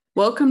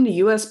Welcome to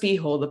USB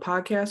Hole, the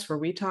podcast where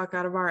we talk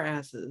out of our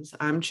asses.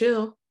 I'm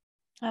Chill.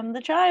 I'm the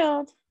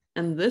child.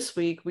 And this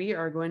week we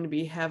are going to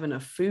be having a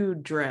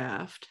food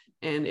draft.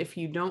 And if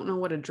you don't know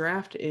what a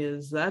draft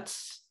is,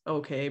 that's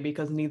okay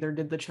because neither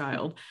did the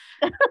child.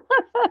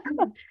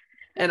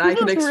 And I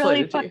can explain really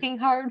it to you. fucking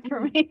hard for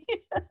me.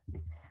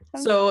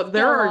 So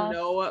there are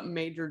no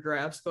major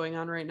drafts going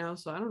on right now,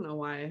 so I don't know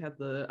why I had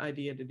the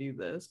idea to do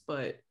this,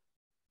 but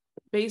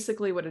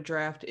basically what a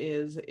draft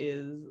is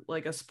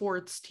like a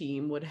sports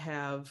team would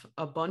have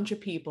a bunch of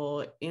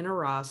people in a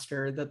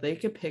roster that they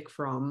could pick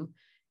from,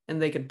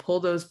 and they could pull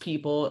those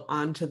people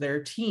onto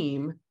their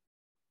team,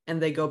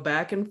 and they go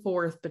back and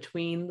forth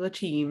between the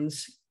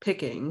teams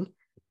picking,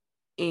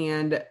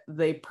 and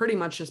they pretty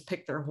much just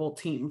pick their whole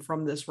team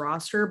from this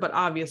roster, but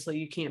obviously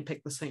you can't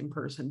pick the same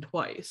person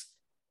twice.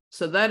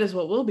 So that is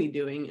what we'll be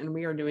doing, and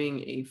we are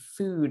doing a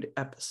food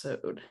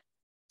episode.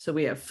 So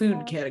we have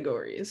food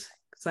categories.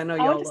 I know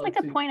y'all I would just like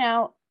to point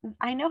out,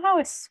 I know how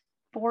a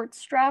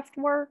sports draft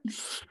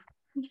works.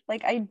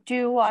 Like, I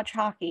do watch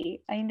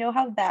hockey. I know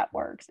how that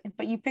works.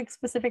 But you pick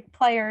specific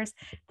players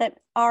that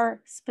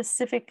are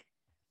specific,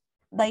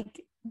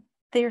 like,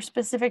 they're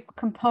specific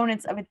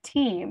components of a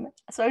team.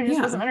 So I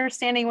just wasn't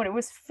understanding when it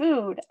was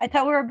food. I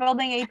thought we were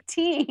building a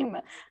team.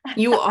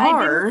 You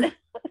are.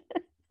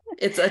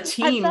 It's a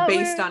team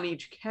based on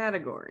each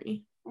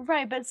category.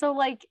 Right, but so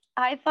like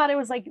I thought it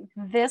was like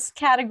this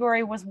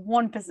category was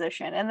one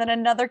position and then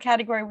another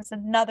category was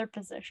another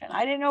position.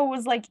 I didn't know it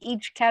was like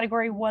each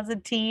category was a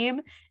team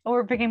and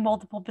we're picking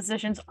multiple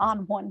positions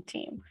on one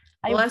team.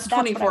 The last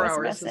 24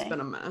 hours has been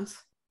a mess.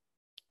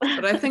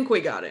 But I think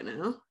we got it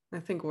now. I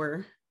think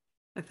we're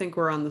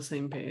on the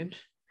same page.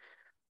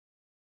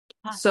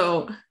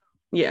 So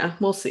yeah,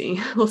 we'll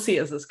see. We'll see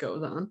as this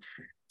goes on.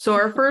 So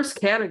our first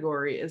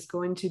category is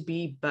going to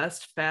be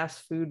best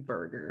fast food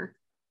burger.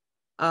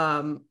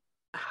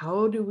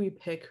 How do we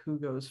pick who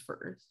goes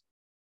first?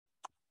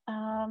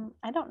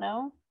 I don't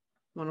know.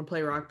 Want to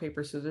play rock,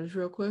 paper, scissors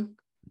real quick?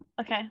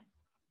 Okay.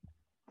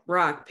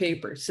 Rock,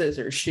 paper,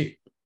 scissors, shoot.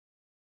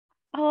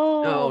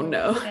 Oh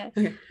no.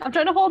 Okay. I'm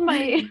trying to hold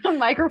my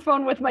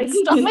microphone with my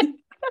stomach.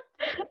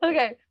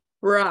 Okay.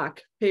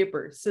 Rock,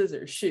 paper,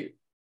 scissors, shoot.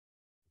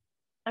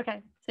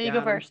 Okay, so you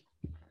go first.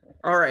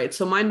 All right,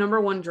 so my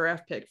number one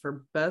draft pick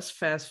for best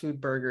fast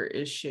food burger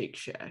is Shake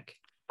Shack.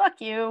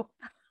 Fuck you.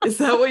 Is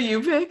that what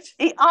you picked?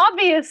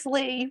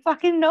 Obviously. You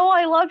fucking know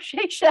I love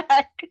Shake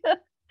Shack. And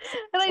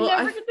I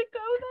never get to go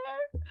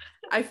there.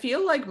 I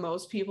feel like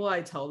most people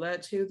I tell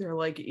that to, they're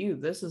like, ew,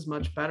 this is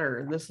much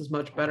better. This is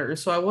much better.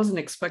 So I wasn't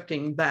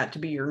expecting that to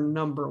be your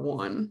number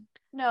one.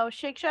 No,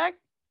 Shake Shack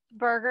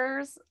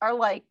burgers are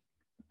like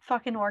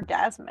fucking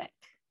orgasmic.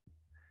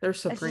 They're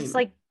supreme. It's just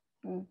like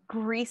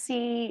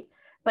greasy,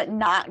 but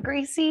not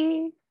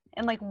greasy.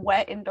 And like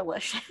wet and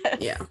delicious.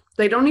 Yeah.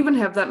 They don't even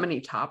have that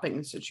many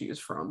toppings to choose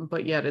from,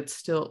 but yet it's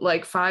still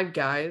like Five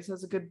Guys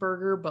has a good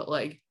burger, but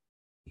like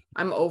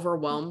I'm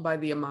overwhelmed by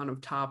the amount of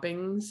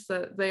toppings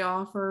that they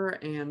offer.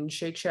 And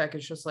Shake Shack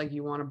is just like,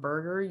 you want a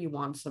burger, you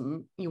want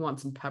some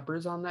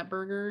peppers on that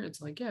burger.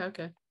 It's like, yeah,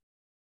 okay.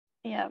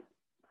 Yeah.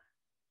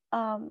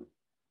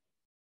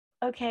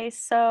 Okay,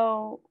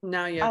 so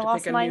now you have to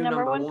pick a new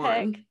number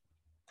one. Pick.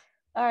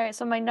 All right,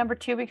 so my number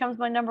two becomes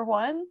my number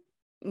one.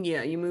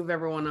 Yeah, you move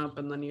everyone up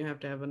and then you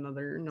have to have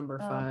another number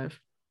 5.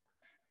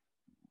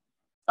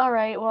 All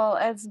right, well,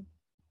 as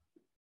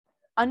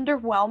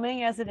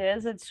underwhelming as it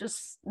is, it's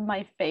just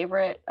my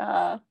favorite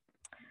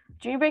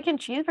Junior Bacon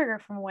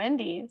Cheeseburger from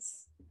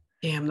Wendy's.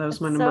 Damn, that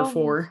was my number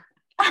 4.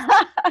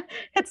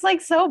 It's like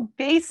so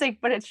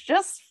basic, but it's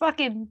just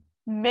fucking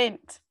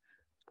mint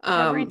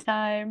every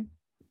time.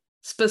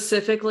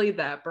 Specifically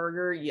that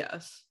burger,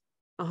 yes,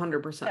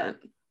 100%. Yeah.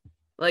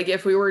 Like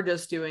if we were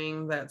just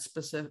doing that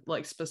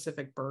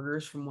specific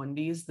burgers from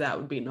Wendy's, that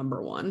would be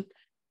number 1.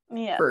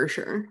 Yeah. For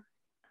sure.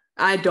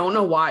 I don't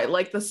know why.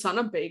 Like the Son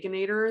of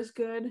Baconator is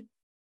good,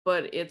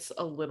 but it's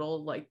a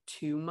little like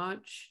too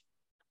much.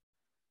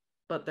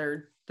 But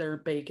their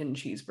bacon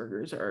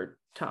cheeseburgers are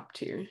top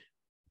tier.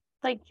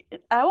 Like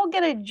I will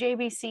get a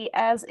JBC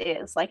as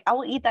is. Like I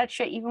will eat that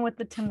shit even with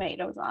the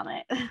tomatoes on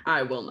it.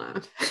 I will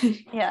not.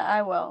 Yeah,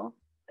 I will.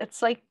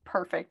 It's like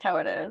perfect how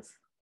it is.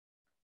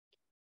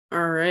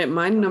 All right,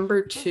 my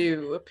number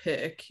 2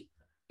 pick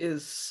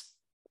is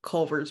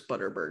Culver's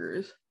Butter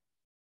Burgers.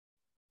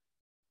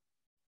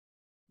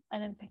 I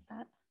didn't pick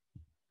that.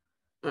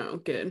 Oh,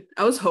 good.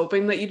 I was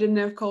hoping that you didn't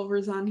have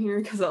Culver's on here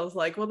because I was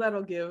like, well,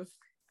 that'll give,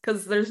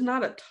 because there's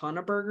not a ton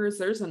of burgers.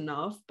 There's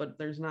enough, but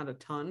there's not a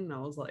ton. And I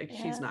was like,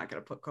 she's not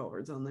going to put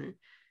Culver's on there.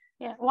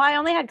 Yeah, well, I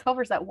only had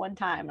Culver's that one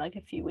time, like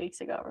a few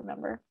weeks ago,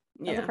 remember?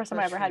 That was the first time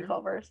I ever had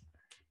Culver's.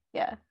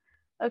 Yeah.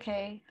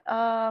 Okay.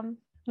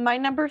 My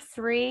number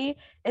 3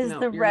 is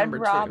the Red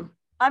Robin.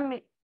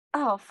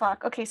 Oh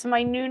fuck. Okay, so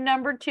my new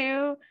number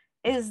 2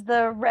 is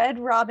the Red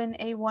Robin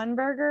A1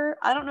 burger.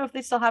 I don't know if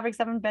they still have it because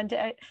I haven't been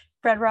to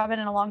Red Robin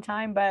in a long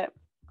time, but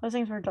those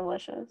things were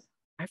delicious.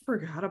 I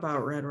forgot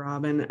about Red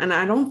Robin, and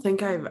I don't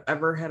think I've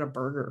ever had a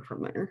burger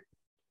from there.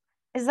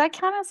 Is that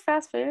count as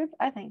fast food?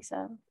 I think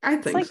so.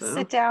 It's like so.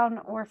 Sit down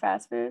or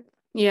fast food.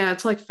 Yeah,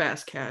 it's like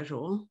fast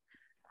casual.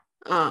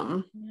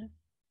 Yeah.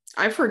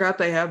 I forgot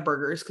they have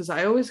burgers because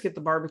I always get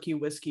the barbecue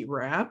whiskey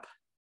wrap,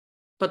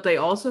 but they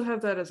also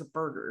have that as a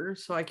burger,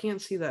 so I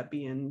can't see that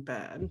being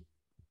bad.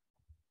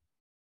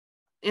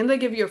 And they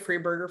give you a free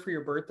burger for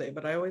your birthday,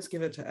 but I always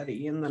give it to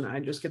Eddie, and then I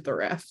just get the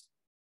wrap.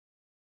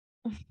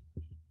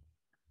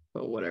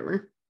 But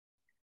whatever.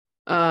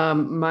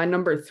 My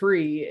number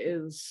 3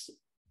 is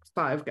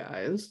Five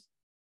Guys,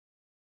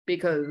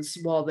 because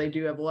while they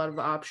do have a lot of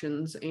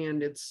options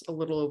and it's a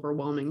little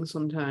overwhelming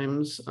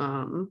sometimes,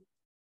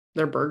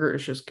 their burger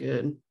is just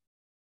good.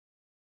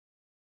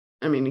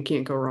 I mean, you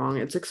can't go wrong.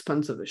 It's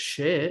expensive as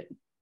shit.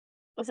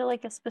 Was it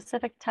like a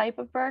specific type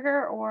of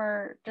burger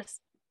or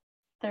just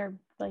their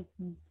like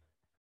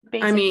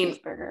basic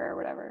cheeseburger or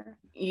whatever?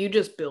 You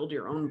just build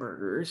your own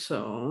burger,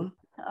 so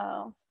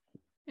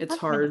it's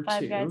hard to.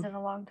 Five Guys in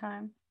a long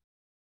time.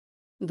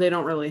 They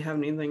don't really have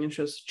anything. It's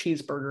just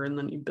cheeseburger and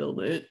then you build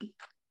it.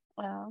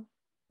 Wow.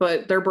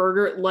 But their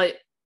burger, like,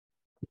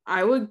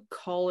 I would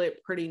call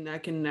it pretty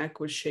neck and neck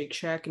with Shake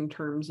Shack in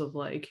terms of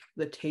like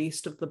the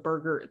taste of the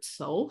burger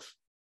itself.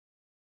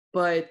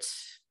 But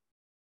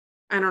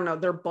I don't know,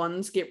 their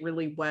buns get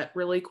really wet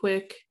really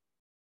quick.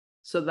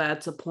 So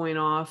that's a point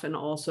off. And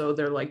also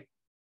they're like,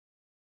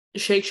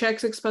 Shake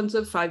Shack's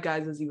expensive. Five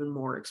Guys is even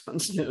more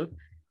expensive.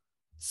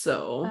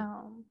 So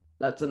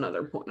that's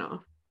another point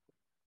off.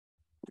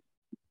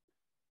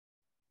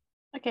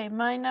 Okay,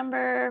 my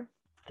number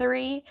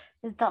 3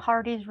 is the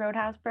Hardee's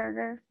Roadhouse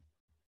Burger.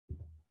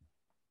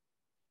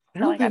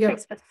 I pick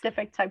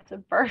specific types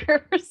of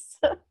burgers.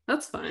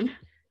 That's fine.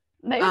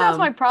 Maybe that's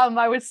my problem.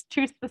 I was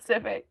too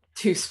specific.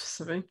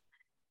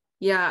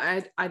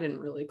 Yeah, I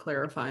didn't really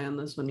clarify on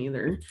this one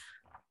either.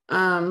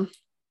 I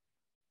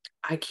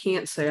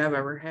can't say I've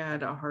ever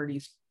had a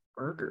Hardee's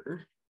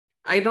burger.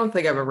 I don't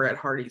think I've ever had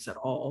Hardee's at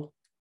all.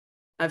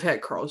 I've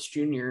had Carl's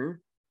Jr.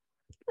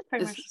 It's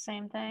pretty much the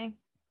same thing.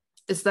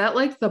 Is that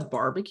like the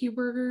barbecue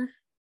burger?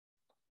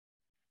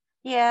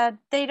 Yeah,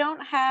 they don't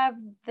have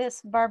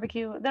this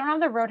barbecue. They don't have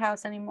the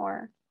Roadhouse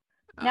anymore.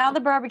 Now the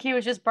barbecue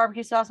is just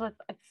barbecue sauce with,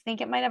 I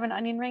think it might have an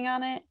onion ring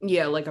on it.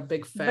 Yeah, like a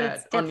big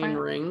fat onion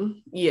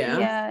ring.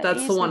 Yeah,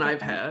 that's the one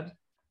I've had.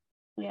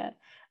 Yeah.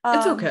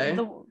 It's okay.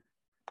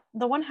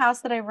 The one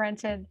house that I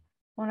rented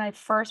when I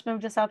first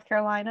moved to South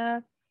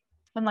Carolina,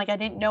 when like I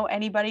didn't know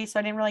anybody, so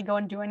I didn't really go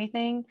and do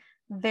anything,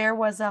 there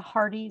was a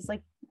Hardee's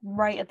like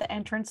right at the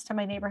entrance to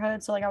my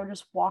neighborhood. So like I would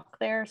just walk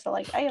there. So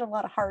like I ate a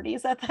lot of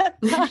Hardee's at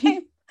that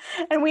time.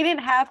 And we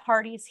didn't have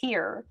Hardee's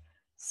here.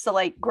 So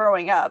like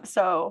growing up.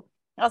 So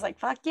I was like,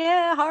 fuck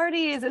yeah,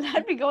 Hardee's. And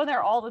I'd be going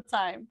there all the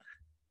time.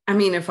 I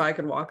mean, if I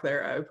could walk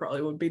there, I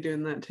probably would be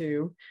doing that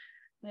too.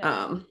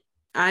 Yeah.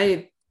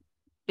 In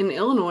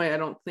Illinois, I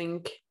don't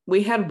think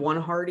we had one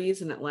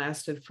Hardee's and it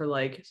lasted for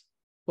like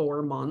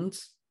 4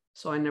 months.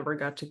 So I never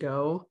got to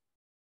go.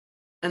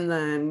 And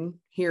then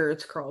here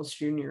it's Carl's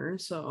Jr.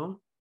 So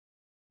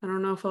I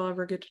don't know if I'll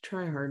ever get to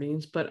try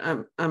Hardee's, but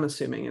I'm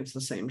assuming it's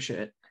the same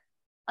shit.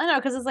 I know,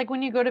 because it's like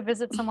when you go to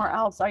visit somewhere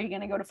else, are you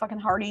going to go to fucking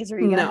Hardee's or are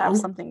you going to have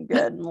something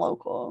good and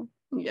local?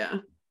 Yeah,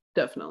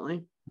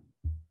 definitely.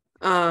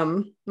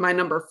 My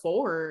number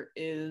 4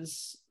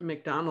 is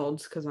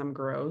McDonald's because I'm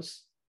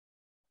gross.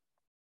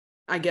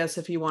 I guess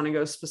if you want to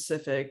go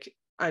specific,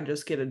 I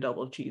just get a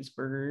double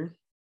cheeseburger.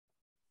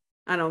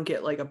 I don't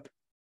get like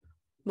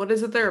what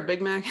is it there? A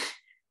Big Mac?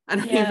 I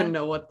don't even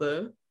know what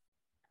the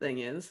thing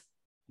is.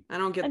 I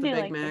don't get the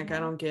Big Mac. I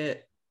don't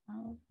get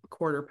a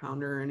quarter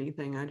pounder or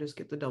anything. I just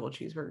get the double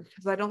cheeseburger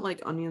because I don't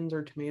like onions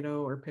or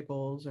tomato or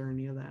pickles or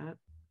any of that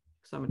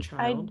because I'm a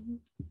child.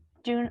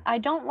 I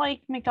don't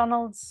like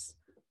McDonald's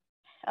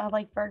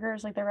like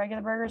burgers, like the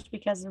regular burgers,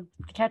 because of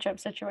the ketchup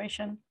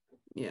situation.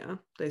 Yeah,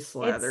 they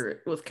slather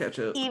it with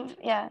ketchup.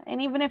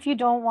 And even if you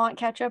don't want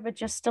ketchup, it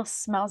just still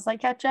smells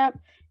like ketchup.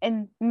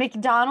 And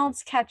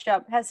McDonald's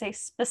ketchup has a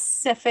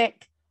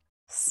specific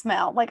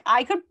smell. Like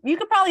you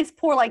could probably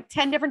pour like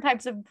 10 different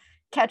types of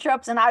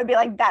ketchups and I would be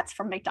like, that's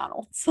from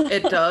McDonald's.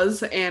 It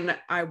does. And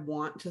I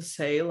want to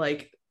say,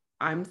 like,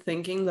 I'm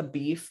thinking the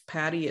beef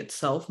patty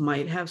itself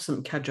might have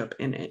some ketchup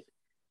in it.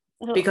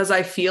 Because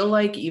I feel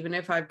like even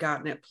if I've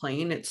gotten it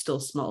plain, it still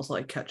smells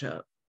like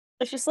ketchup.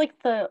 It's just like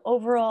the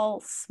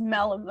overall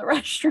smell of the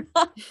restaurant.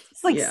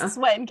 It's like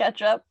sweat and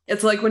ketchup.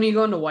 It's like when you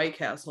go into White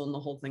Castle and the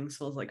whole thing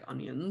smells like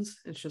onions.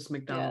 It's just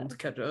McDonald's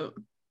ketchup.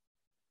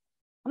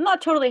 I'm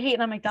not totally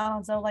hating on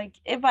McDonald's though. Like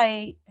if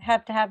I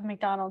have to have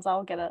McDonald's,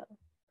 I'll get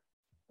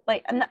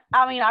I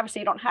mean,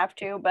 obviously you don't have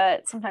to,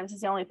 but sometimes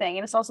it's the only thing.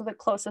 And it's also the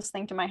closest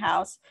thing to my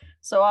house.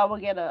 So I will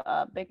get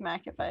a Big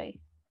Mac if I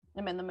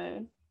am in the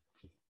mood.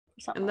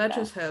 And that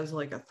just has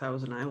like a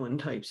Thousand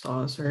Island type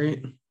sauce,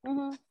 right?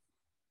 Mm-hmm.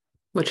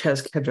 Which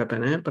has ketchup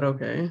in it, but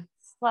okay.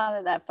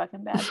 Slather that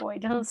fucking bad boy.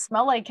 It doesn't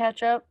smell like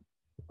ketchup.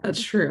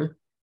 That's true.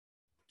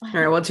 All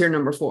right, what's your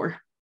number 4?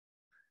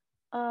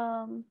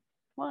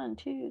 1,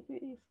 2,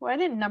 3, 4. I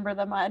didn't number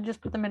them. I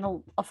just put them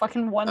in a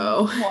fucking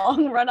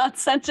long run-on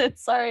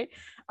sentence. Sorry.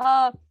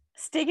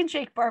 Steak and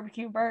Shake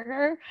barbecue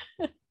burger.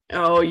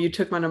 Oh, you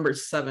took my number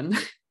 7.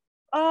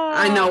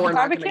 I know we're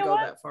not going to go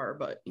that far,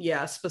 but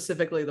yeah,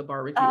 specifically the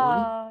barbecue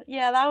one.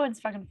 Yeah, that one's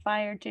fucking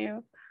fire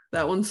too.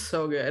 That one's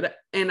so good.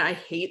 And I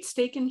hate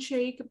Steak and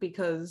Shake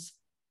because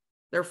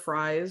their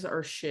fries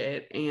are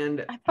shit,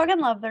 and I fucking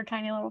love their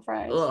tiny little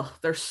fries. Ugh,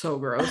 they're so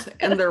gross.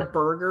 And their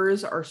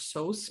burgers are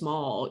so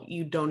small,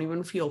 you don't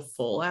even feel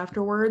full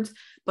afterwards.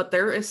 But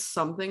there is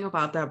something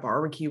about that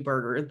barbecue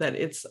burger that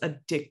it's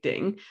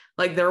addicting.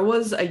 Like, there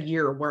was a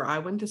year where I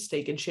went to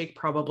Steak and Shake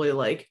probably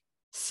like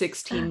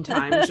 16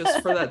 times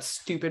just for that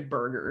stupid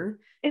burger.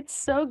 It's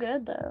so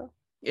good though.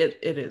 It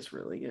is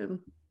really good.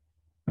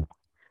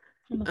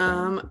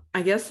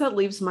 I guess that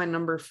leaves my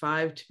number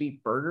 5 to be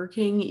Burger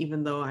King,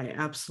 even though I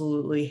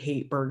absolutely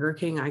hate Burger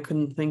King. I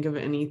couldn't think of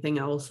anything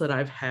else that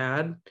I've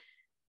had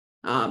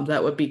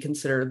that would be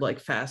considered like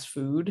fast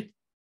food.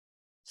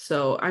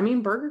 So, I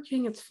mean, Burger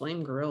King, it's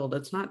flame grilled.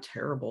 It's not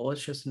terrible.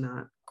 It's just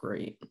not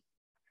great.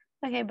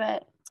 Okay,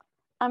 but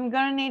I'm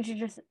gonna need you to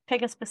just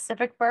pick a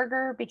specific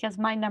burger because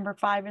my number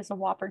 5 is a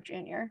Whopper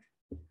Jr.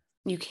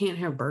 You can't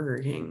have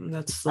Burger King.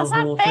 That's the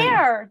whole not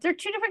fair. They're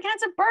 2 different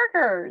kinds of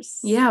burgers.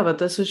 Yeah, but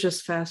this was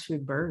just fast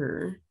food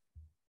burger.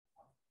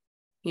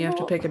 You have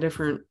to pick a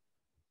different.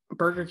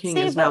 Burger King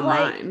is now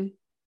mine.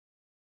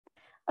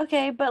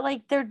 Okay, but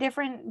like they're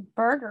different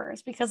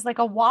burgers because like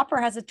a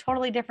Whopper has a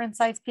totally different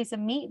sized piece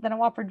of meat than a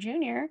Whopper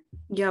Jr.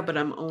 Yeah, but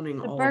I'm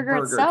owning all burger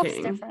of Burger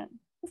King. Different.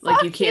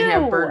 Like you can't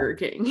have Burger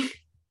King.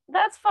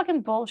 That's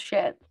fucking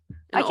bullshit.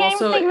 And I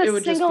can't even think of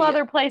a single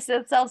other place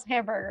that sells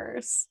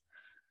hamburgers.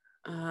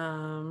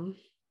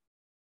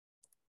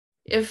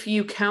 If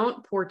you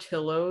count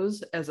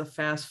Portillo's as a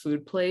fast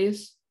food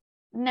place,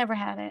 never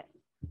had it.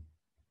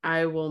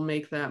 I will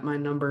make that my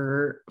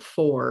number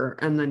 4,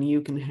 and then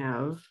you can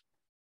have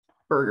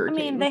Burger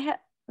King. I mean,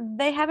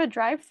 they have a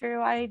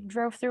drive-through. I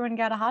drove through and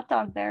got a hot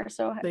dog there.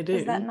 So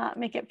does that not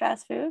make it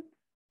fast food?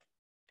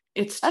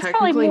 It's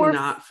technically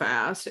not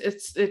fast.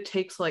 It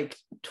takes like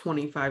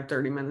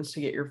 25-30 minutes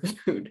to get your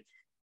food.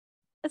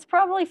 It's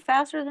probably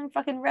faster than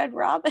fucking Red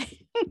Robin.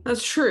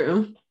 That's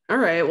true. All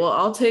right. Well,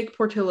 I'll take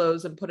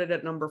Portillo's and put it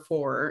at number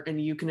 4,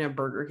 and you can have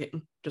Burger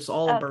King. Just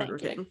all of Burger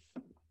King.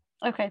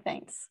 Okay,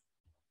 thanks.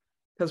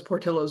 Because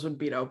Portillo's would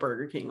beat out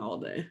Burger King all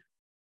day.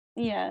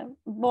 Yeah.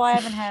 Well,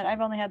 I've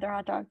only had their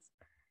hot dogs.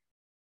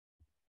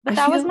 But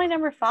that was my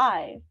number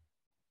 5.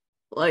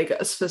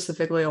 Like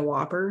specifically a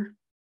Whopper?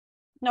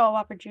 No, a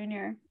Whopper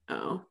Jr.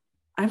 Oh.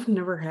 I've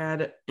never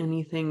had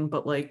anything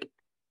but like,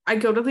 I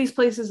go to these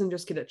places and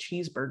just get a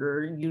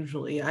cheeseburger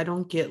usually. I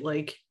don't get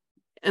like,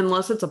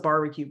 unless it's a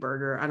barbecue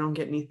burger, I don't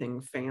get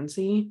anything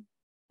fancy.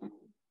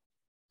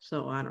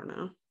 So I don't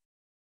know.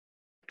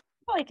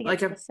 I like to get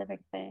specific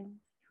things.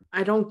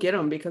 I don't get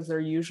them because they're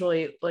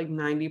usually like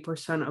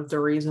 90% of the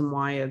reason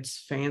why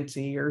it's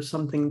fancy or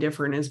something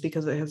different is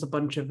because it has a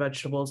bunch of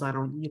vegetables I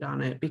don't eat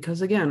on it.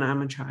 Because again,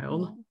 I'm a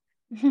child.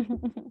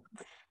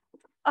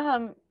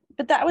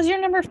 But that was your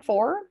number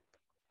 4?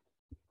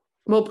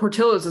 Well,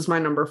 Portillo's is my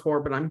number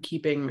 4, but I'm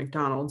keeping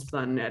McDonald's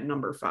then at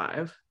number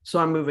 5. So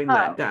I'm moving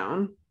that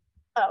down.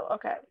 Oh,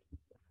 okay.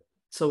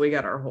 So we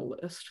got our whole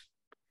list.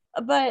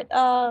 But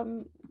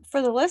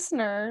for the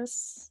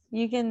listeners,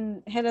 you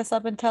can hit us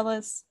up and tell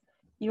us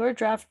your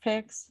draft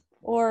picks,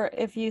 or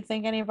if you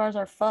think any of ours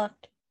are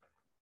fucked.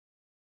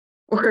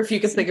 Or if you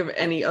can think of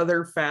any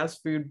other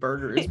fast food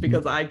burgers,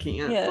 because I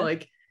can't. Yeah.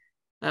 Like,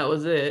 that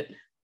was it.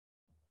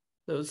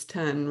 Those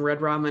 10.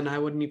 Red Robin, I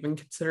wouldn't even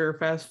consider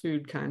fast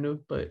food, kind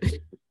of, but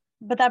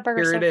that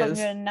burger's so fucking good,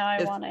 and now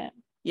I want it.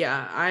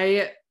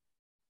 Yeah,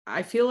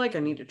 I feel like I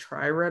need to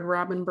try Red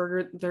Robin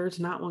burger. There's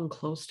not one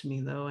close to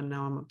me, though, and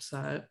now I'm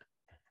upset.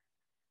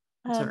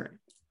 It's all right.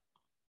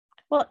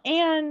 Well,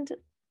 and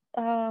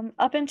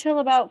up until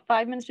about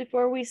 5 minutes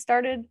before we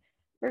started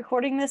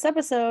recording this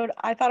episode,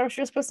 I thought I was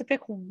just supposed to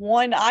pick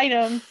one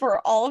item for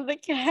all of the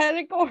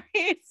categories.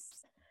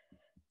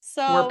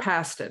 So we're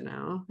past it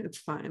now. It's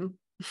fine.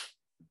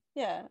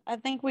 Yeah, I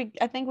think we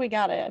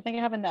got it. I think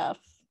I have enough.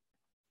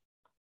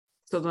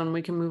 So then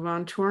we can move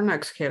on to our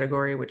next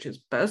category, which is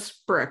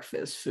best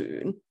breakfast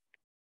food.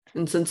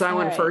 And since I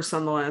went first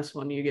on the last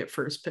one, you get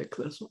first pick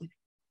this one.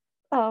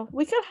 Oh,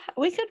 we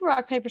could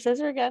rock, paper,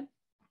 scissors again.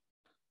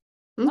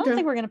 Okay. I don't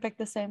think we're gonna pick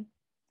the same.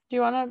 Do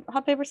you want a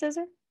hot, paper,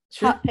 scissors?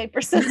 Sure. Hot,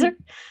 paper, scissors.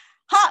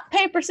 Hot,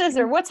 paper,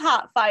 scissors. What's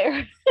hot?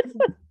 Fire.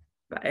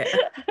 Fire.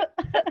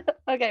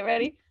 Okay,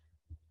 ready?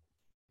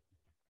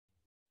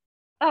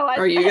 Oh,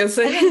 are you gonna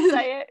say it? I didn't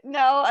say it? No,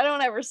 I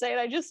don't ever say it.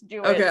 I just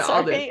do it. Okay,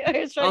 I'll do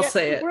it. I'll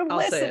say it. We're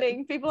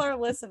listening. People are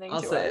listening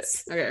to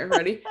us. Okay,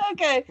 ready?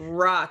 Okay.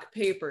 Rock,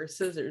 paper,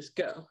 scissors,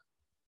 go.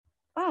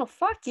 Oh,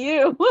 fuck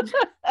you.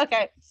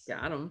 Okay.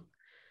 Got him.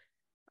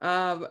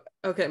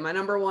 Okay, my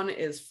number 1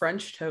 is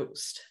French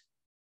toast.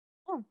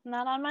 Oh,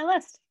 not on my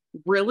list.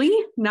 Really?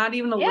 Not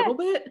even a little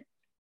bit?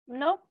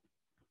 Nope.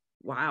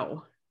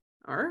 Wow.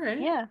 All right.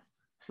 Yeah.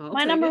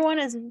 My number 1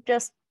 is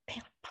just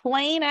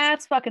plain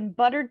ass fucking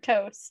buttered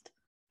toast.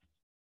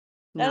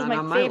 That is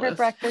my favorite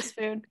breakfast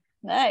food.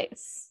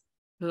 Nice.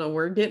 So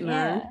we're getting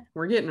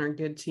our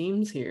good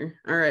teams here.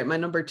 All right, my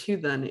number 2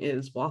 then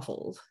is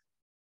waffles.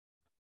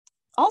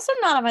 Also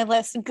not on my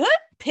list. Good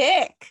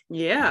pick.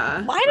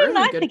 Yeah. Why didn't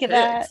I think of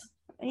that?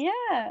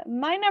 Yeah.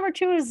 My number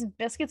 2 is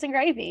biscuits and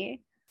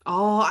gravy.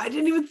 Oh, I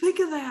didn't even think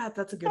of that.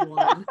 That's a good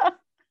one.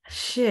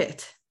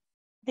 Shit.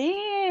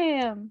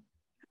 Damn.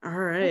 All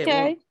right.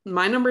 Okay. Well,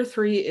 my number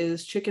 3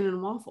 is chicken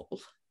and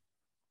waffles.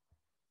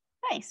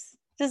 Nice.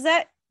 Does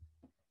that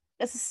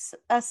is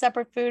a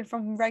separate food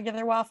from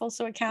regular waffles,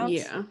 so it counts?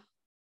 Yeah.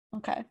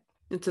 Okay.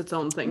 It's its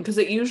own thing because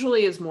it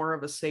usually is more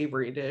of a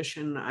savory dish,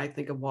 and I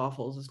think of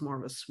waffles as more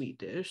of a sweet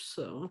dish.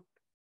 So,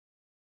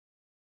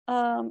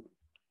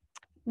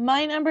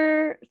 my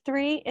number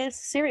 3 is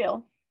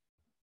cereal.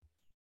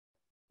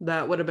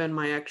 That would have been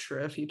my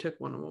extra if you took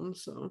one of them.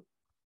 So,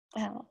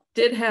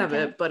 did have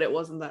it, but it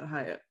wasn't that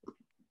high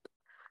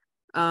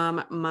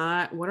up.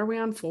 What are we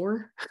on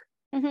 4?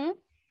 Mm-hmm.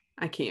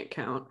 I can't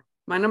count.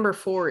 My number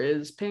 4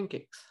 is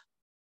pancakes.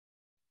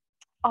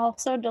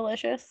 Also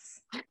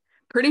delicious.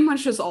 Pretty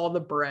much just all the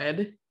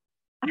bread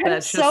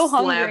that's so just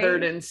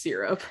slathered in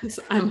syrup.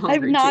 So I'm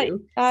hungry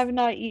too. I've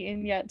not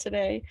eaten yet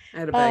today. I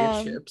had a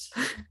bag of chips.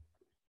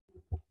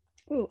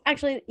 Ooh,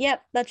 actually,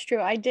 yep, that's true.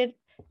 I did.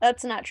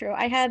 That's not true.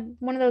 I had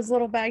one of those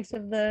little bags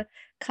of the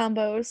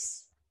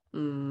combos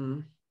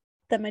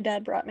that my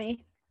dad brought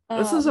me.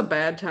 This is a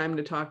bad time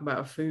to talk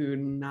about food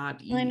and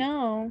not eat. I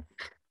know.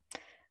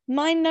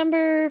 My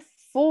number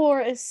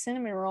 4 is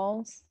cinnamon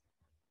rolls.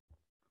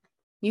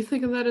 You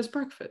think of that as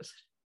breakfast?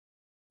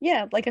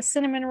 Yeah, like a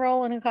cinnamon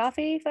roll and a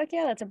coffee. Fuck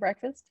yeah, that's a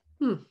breakfast.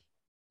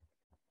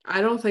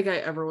 I don't think I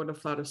ever would have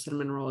thought of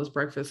cinnamon roll as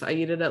breakfast. I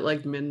eat it at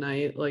like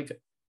midnight, like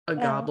a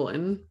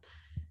goblin.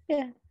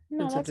 Yeah,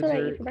 no, that's what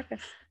I eat for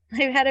breakfast.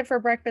 I've had it for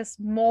breakfast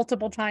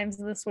multiple times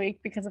this week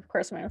because of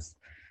Christmas.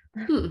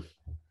 Or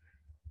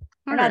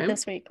not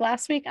this week.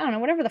 Last week, I don't know,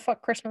 whatever the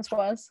fuck Christmas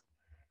was.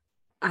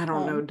 I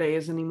don't know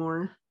days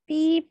anymore.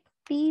 Beep,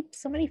 beep.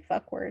 So many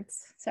fuck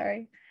words.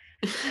 Sorry.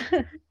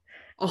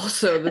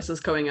 Also, this is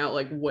coming out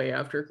like way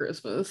after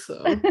Christmas,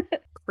 so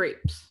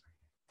crepes.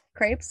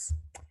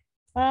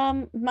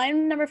 My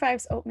number 5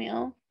 is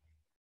oatmeal.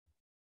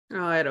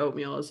 Oh, I had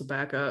oatmeal as a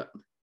backup.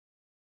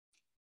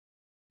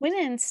 We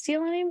didn't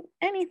steal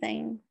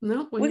anything.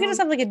 No, we could just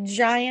have like a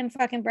giant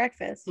fucking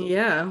breakfast.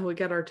 Yeah, we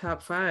got our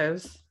top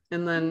 5s,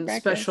 and then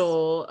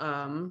special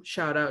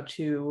shout out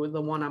to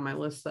the one on my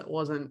list that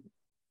wasn't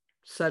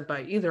said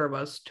by either of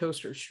us,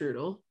 toaster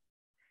strudel.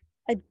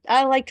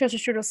 I like toaster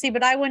strudel. See,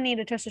 but I wouldn't eat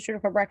a toaster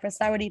strudel for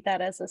breakfast. I would eat that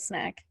as a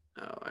snack.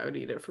 Oh, I would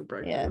eat it for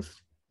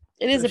breakfast.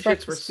 Yeah. It is a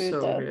breakfast food,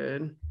 so though.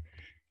 Good.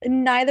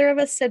 Neither of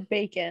us said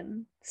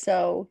bacon,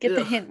 so get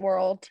the hint,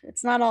 world.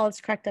 It's not all it's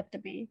cracked up to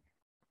be.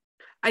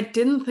 I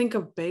didn't think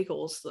of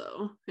bagels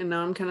though, and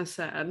now I'm kind of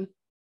sad.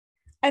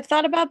 I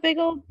thought about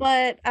bagel,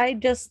 but I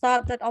just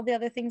thought that all the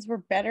other things were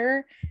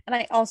better, and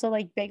I also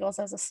like bagels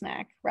as a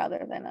snack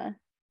rather than a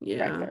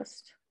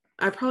breakfast.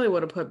 I probably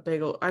would have put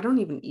bagel. I don't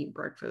even eat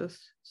breakfast,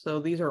 so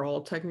these are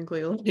all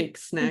technically like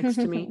snacks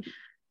to me.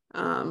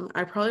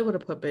 I probably would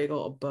have put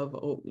bagel above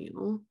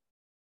oatmeal,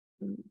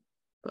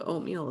 but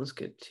oatmeal is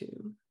good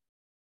too.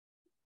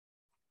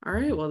 All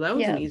right, well, that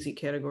was an easy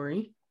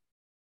category.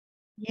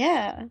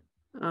 Yeah.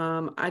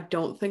 I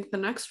don't think the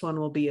next one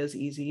will be as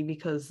easy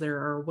because there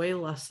are way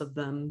less of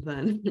them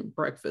than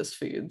breakfast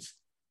foods,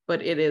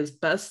 but it is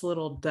Best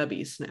Little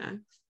Debbie snacks.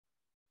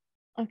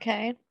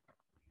 Okay.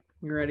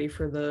 You ready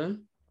for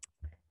the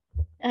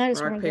I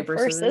just rock, paper,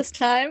 scissors this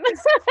time?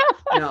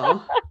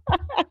 No.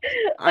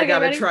 I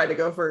gotta try to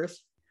go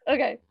first.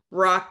 Okay.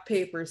 Rock,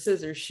 paper,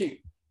 scissors, shoot.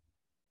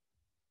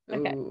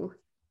 Okay. Ooh.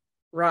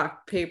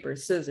 Rock, paper,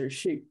 scissors,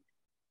 shoot.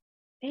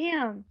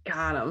 Damn.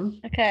 Got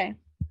him. Okay.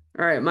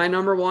 All right. My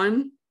number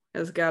 1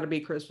 has got to be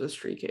Christmas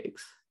tree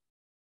cakes.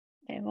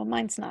 Okay. Well,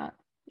 mine's not.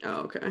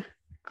 Oh, okay.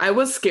 I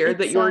was scared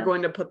that you were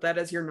going to put that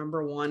as your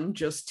number 1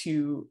 just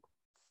to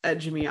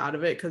edge me out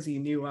of it because you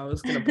knew I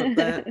was going to put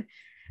that.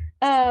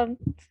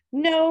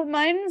 No,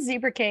 mine's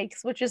zebra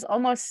cakes, which is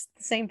almost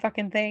the same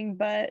fucking thing,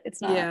 but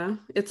it's not. Yeah,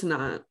 it's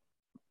not.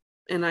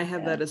 And I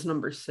had that as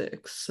number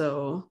 6,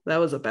 so that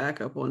was a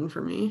backup one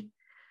for me.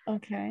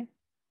 Okay.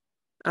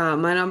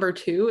 My number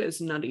 2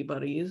 is Nutty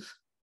Buddies.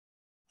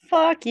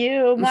 Fuck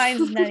you.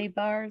 Mine's Nutty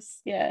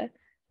Bars. Yeah.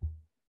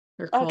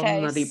 They're called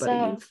Nutty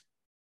Buddies.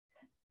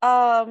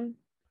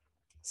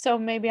 So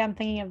maybe I'm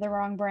thinking of the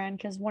wrong brand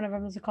because one of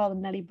them is called a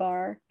Nutty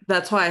Bar.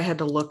 That's why I had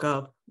to look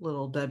up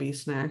Little Debbie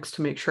snacks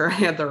to make sure I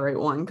had the right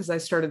one because I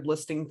started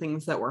listing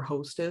things that were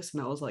Hostess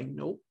and I was like,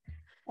 nope.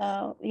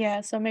 Oh,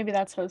 yeah. So maybe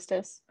that's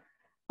Hostess.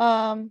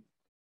 So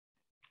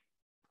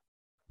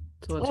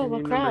what's your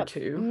new number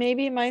 2?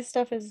 Maybe my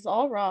stuff is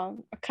all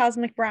wrong. A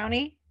Cosmic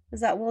Brownie?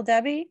 Is that Little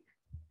Debbie?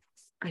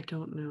 I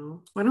don't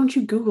know. Why don't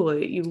you Google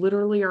it? You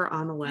literally are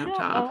on a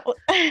laptop.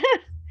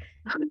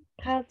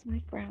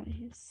 Cosmic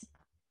Brownies.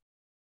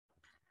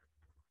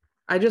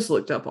 I just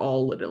looked up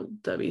all Little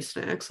Debbie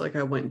snacks. Like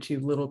I went to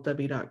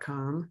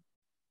littledebbie.com.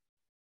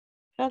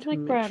 Cosmic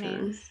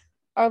Brownies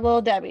are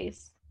Little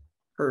Debbie's.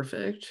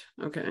 Perfect.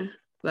 Okay.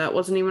 That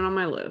wasn't even on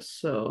my list,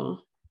 so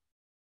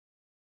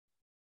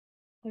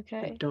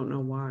okay. I don't know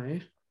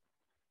why.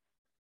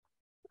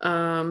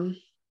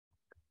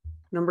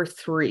 Number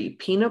 3,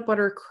 peanut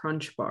butter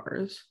crunch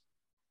bars.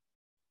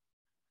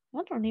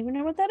 I don't even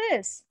know what that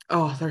is.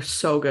 Oh, they're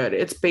so good.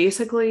 It's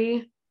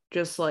basically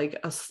just like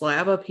a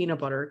slab of peanut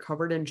butter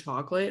covered in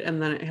chocolate,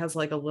 and then it has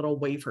like a little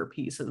wafer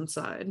piece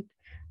inside.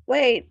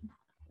 Wait,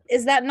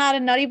 is that not a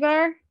Nutty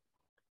Bar?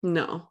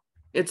 No,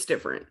 it's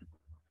different.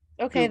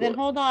 Okay, Google then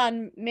hold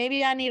on.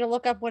 Maybe I need to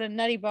look up what a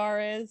Nutty Bar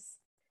is,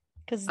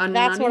 because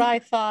that's what I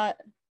thought.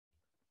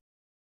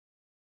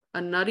 A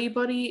Nutty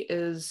Buddy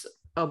is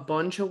a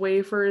bunch of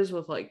wafers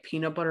with like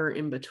peanut butter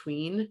in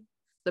between.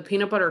 The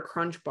peanut butter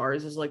crunch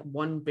bars is like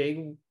one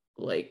big,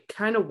 like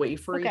kind of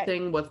wafery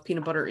thing with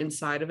peanut butter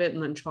inside of it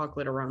and then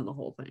chocolate around the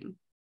whole thing.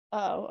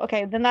 Oh,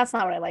 okay. Then that's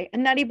not what I like. A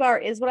Nutty Bar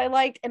is what I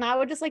liked. And I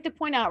would just like to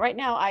point out right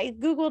now, I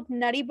Googled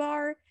Nutty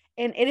Bar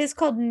and it is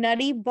called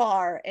Nutty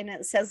Bar and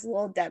it says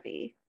Little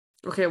Debbie.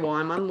 Okay, well,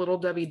 I'm on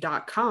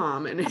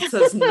littledebbie.com and it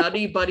says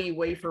Nutty Buddy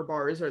wafer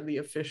bars are the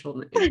official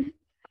name.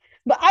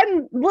 But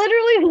I'm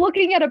literally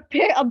looking at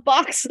a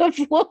box of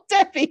Little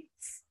Debbies.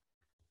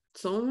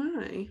 So am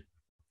I.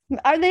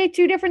 Are they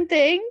two different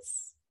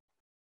things?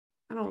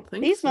 I don't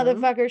think These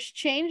motherfuckers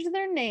changed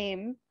their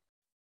name.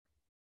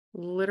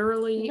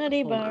 Literally.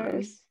 Nutty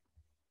Bars.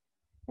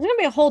 There's going to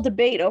be a whole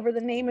debate over the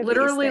name of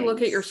literally these things.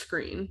 Look at your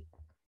screen.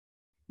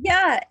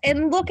 Yeah,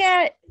 and look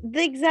at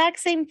the exact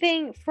same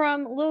thing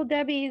from Little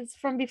Debbie's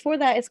from before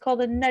that. It's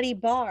called a Nutty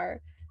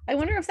Bar. I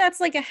wonder if that's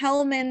like a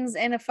Hellmann's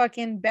and a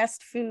fucking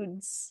Best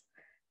Foods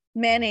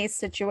mayonnaise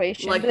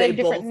situation. Like they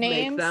both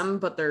names? Make them,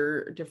 but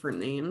they're different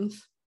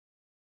names.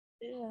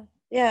 Yeah.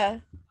 Yeah.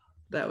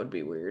 That would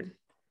be weird.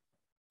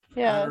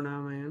 Yeah. I don't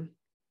know, man.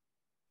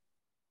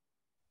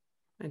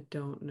 I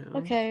don't know.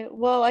 Okay,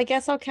 well, I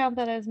guess I'll count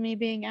that as me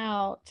being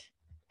out.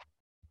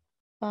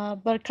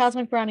 But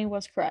Cosmic Brownie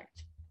was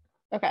correct.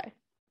 Okay.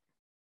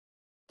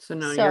 So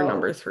now you're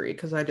number 3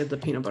 because I did the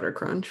peanut butter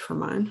crunch for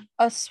mine.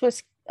 A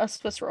Swiss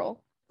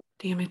roll.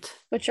 Damn it.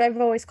 Which I've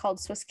always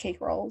called Swiss cake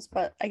rolls,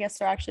 but I guess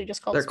they're actually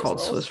just called Swiss rolls. They're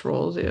called Swiss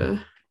rolls, yeah.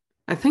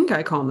 I think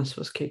I call them a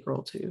Swiss cake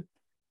roll too.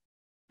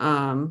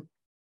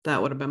 That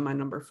would have been my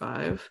number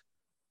 5.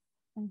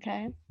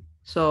 Okay.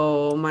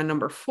 So my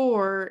number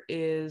 4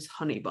 is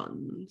honey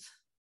buns.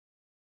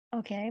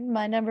 Okay,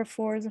 my number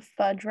 4 is a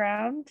fudge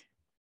round.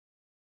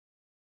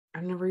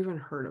 I've never even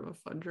heard of a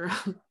fudge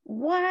round.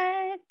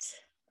 What?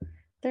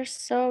 They're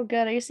so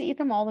good. I used to eat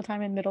them all the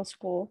time in middle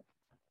school.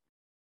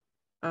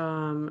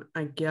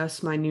 I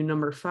guess my new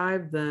number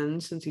 5 then,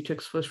 since you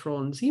took Swiss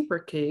roll and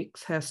zebra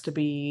cakes, has to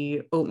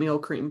be oatmeal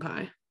cream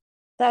pie.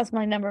 That's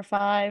my number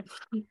 5.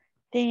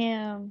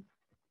 Damn.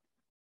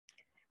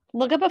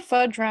 Look up a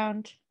fudge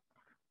round.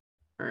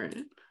 All right.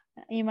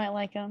 You might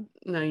like them.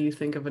 Now you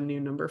think of a new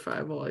number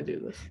 5 while I do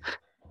this.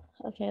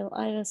 Okay,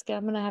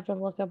 I'm gonna have to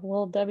look up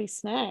Little Debbie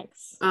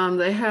snacks.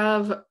 They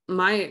have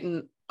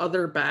my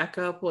other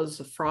backup was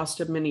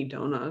Frosted Mini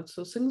Donuts.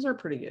 Those things are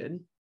pretty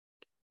good.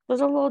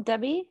 Was it Little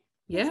Debbie?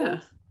 Yeah.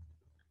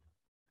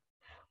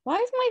 Why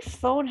does my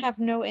phone have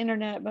no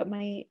internet, but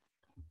my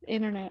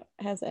internet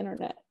has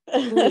internet?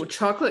 Ooh,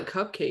 chocolate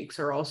cupcakes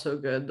are also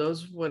good.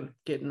 Those would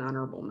get an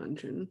honorable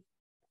mention.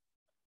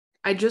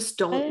 I just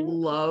don't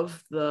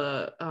love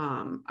the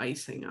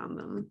icing on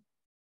them.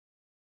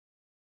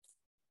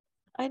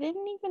 I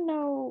didn't even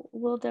know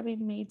Little Debbie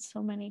made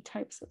so many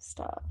types of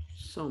stuff.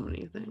 So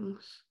many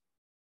things.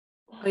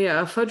 Oh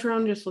yeah, a fudge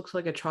round just looks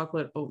like a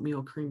chocolate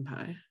oatmeal cream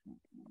pie.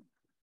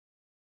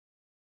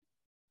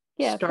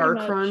 Yeah, Star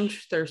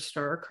Crunch. There's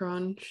Star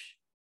Crunch.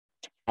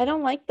 I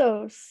don't like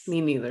those. Me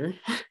neither.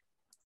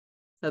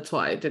 That's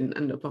why it didn't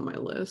end up on my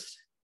list.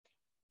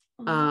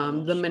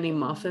 The mini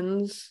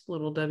muffins.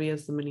 Little Debbie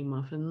has the mini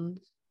muffins.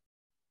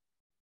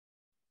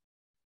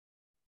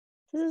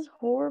 This is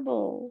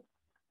horrible.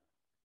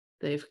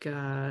 They've got,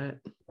 I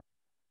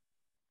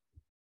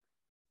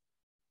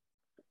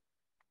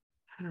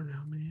don't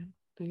know, man.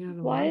 They got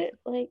what?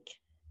 Like,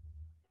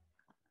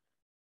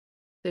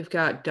 they've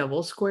got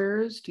devil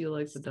squares. Do you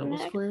like the devil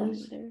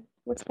squares? Thunder.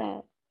 What's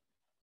that?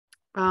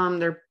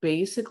 They're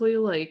basically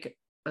like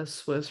a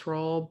Swiss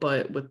roll,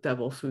 but with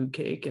devil food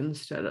cake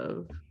instead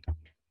of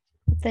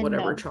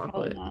whatever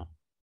chocolate.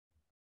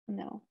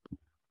 No.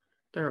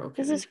 They're okay.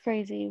 This is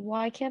crazy.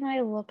 Why can't I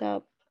look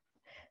up?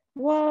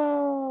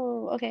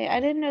 Whoa. Okay, I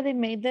didn't know they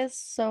made this,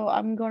 so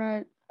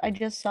I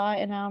just saw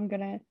it and now I'm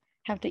gonna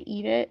have to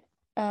eat it.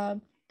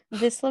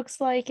 This looks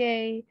like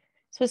a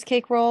Swiss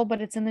cake roll, but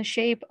it's in the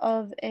shape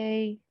of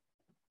it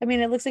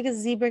looks like a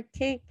zebra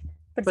cake,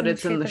 but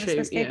it's in the shape of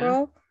a Swiss cake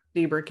roll.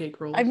 Zebra cake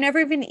rolls. I've never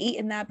even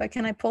eaten that, but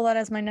can I pull that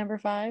as my number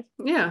 5?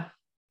 Yeah.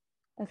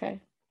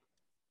 Okay.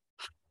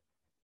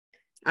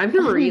 I've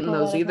never eaten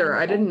those either.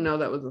 I didn't know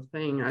that was a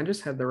thing. I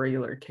just had the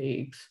regular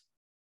cakes.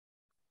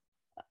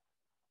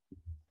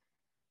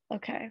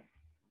 Okay.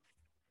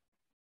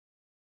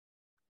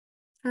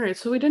 All right,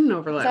 so we didn't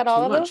overlap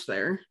too much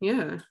there.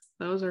 Yeah,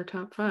 that was our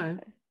top 5.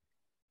 Okay.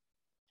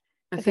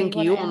 I think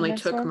you only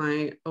took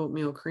my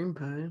oatmeal cream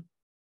pie.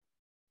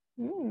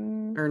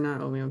 Or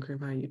not oatmeal cream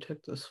pie, you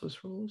took the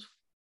Swiss rolls.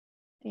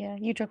 Yeah,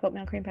 you took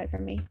oatmeal cream pie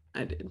from me.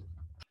 I did.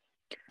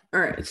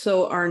 All right,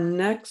 so our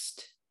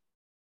next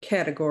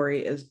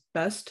category is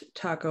Best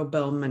Taco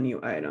Bell Menu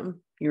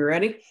Item. You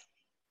ready?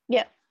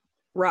 Yeah.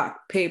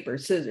 Rock, paper,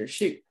 scissors,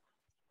 shoot.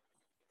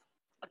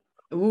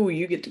 Ooh,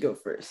 you get to go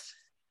first.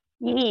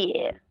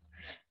 Yeah.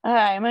 All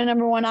right, my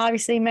number one,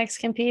 obviously,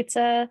 Mexican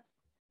pizza.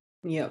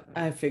 Yep,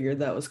 I figured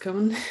that was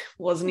coming.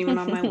 Wasn't even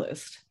on my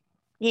list.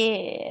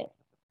 Yeah.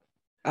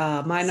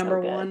 My number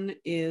one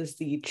is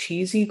the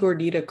cheesy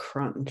gordita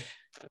crunch.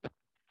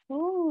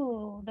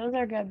 Ooh, those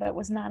are good, but it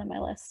was not on my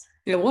list.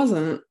 It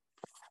wasn't.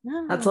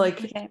 No. That's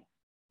like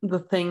the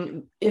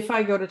thing. If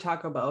I go to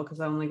Taco Bell,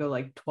 because I only go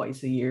like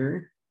twice a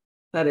year,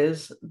 that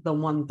is the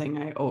one thing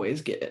I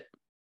always get.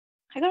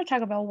 I go to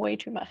Taco Bell way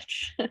too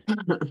much.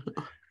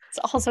 It's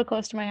also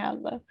close to my house,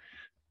 though.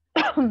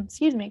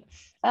 Excuse me.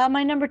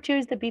 My number two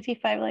is the beefy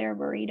 5-layer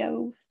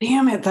burrito.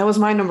 Damn it, that was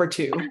my number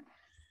two.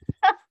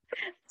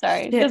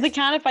 Sorry. Shit. Does it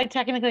count if I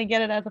technically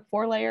get it as a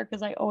 4-layer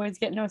because I always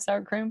get no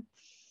sour cream?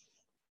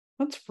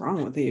 What's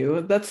wrong with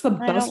you? That's the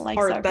best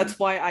part. That's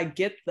why I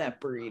get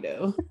that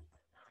burrito.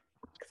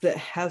 Because it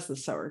has the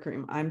sour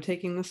cream. I'm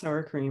taking the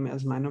sour cream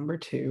as my number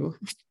two.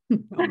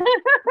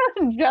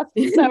 Just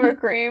the sour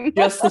cream.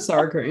 Just the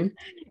sour cream.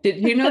 Did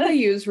you know they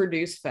use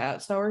reduced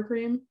fat sour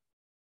cream?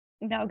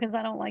 No, because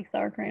I don't like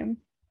sour cream.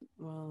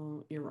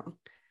 Well, you're wrong.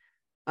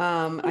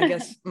 I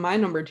guess my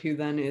number two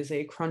then is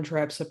a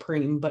Crunchwrap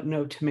Supreme, but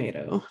no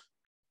tomato.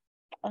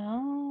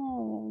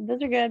 Oh,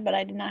 those are good, but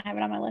I did not have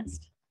it on my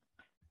list.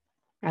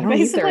 I don't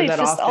eat there that often. Basically, it's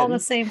just all the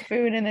same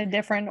food in a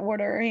different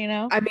order, you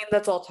know? I mean,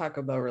 that's all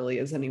Taco Bell really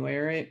is anyway,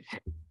 right?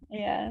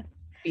 Yeah.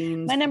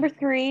 Beans. My number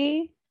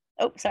three.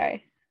 Oh,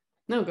 sorry.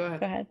 No, go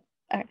ahead. Go ahead.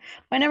 All right.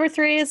 My number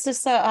three is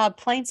just a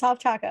plain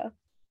soft taco.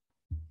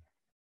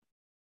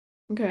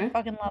 Okay. I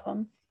fucking love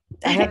them.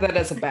 I have that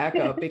as a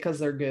backup because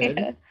they're good.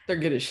 Yeah. They're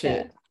good as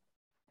shit.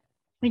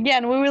 Yeah.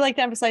 Again, we would like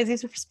to emphasize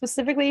these are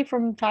specifically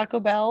from Taco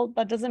Bell.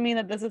 That doesn't mean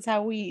that this is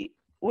how we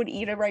would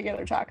eat a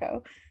regular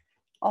taco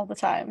all the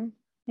time,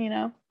 you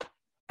know?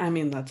 I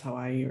mean, that's how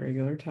I eat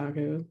regular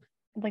tacos.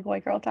 Like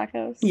white girl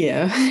tacos?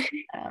 Yeah.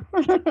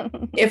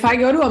 If I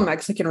go to a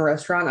Mexican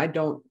restaurant, I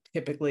don't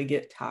typically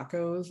get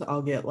tacos.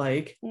 I'll get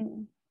like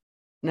an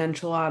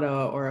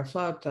enchilada or a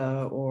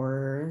flauta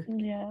or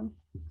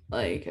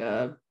like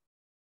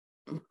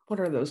what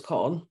are those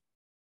called?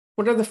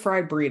 What are the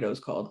fried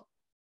burritos called?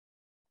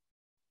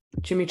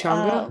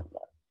 Chimichanga?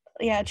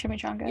 Yeah,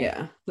 chimichanga.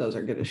 Yeah, those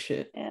are good as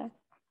shit. Yeah.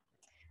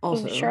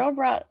 Also, Cheryl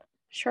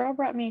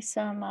brought me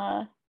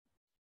some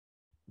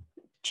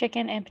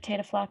chicken and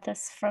potato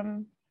flautas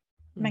from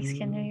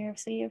Mexican New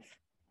Year's Eve.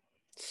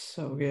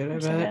 So good, I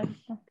bet.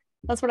 Good.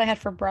 That's what I had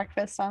for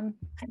breakfast on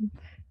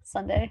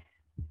Sunday.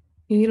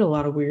 You eat a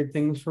lot of weird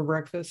things for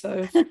breakfast,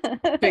 I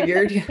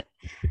figured.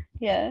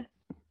 Yeah.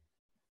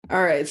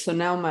 All right, so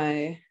now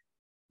my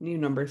new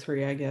number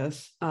three, I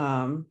guess.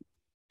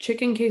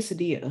 Chicken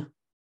quesadilla.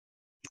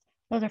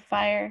 Those are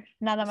fire.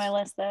 Not on my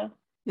list though.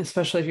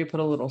 Especially if you put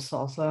a little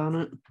salsa on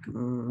it.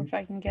 If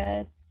I can get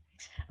it.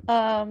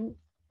 My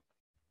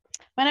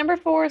number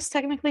four is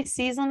technically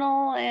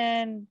seasonal,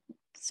 and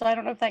so I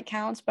don't know if that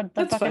counts, but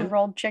the fucking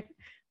rolled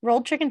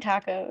chicken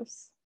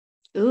tacos.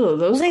 Ooh,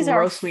 those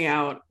gross me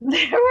out.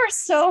 They were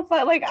so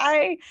fun. Like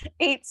I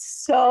ate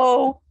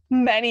so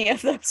many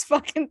of those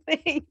fucking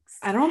things.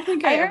 I don't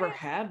think I ever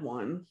had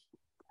one.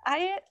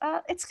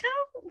 It's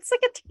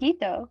like a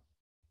taquito.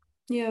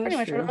 Yeah, that's pretty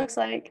much true. what it looks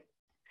like.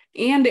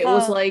 And it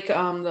was like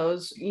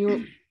those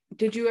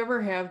did you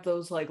ever have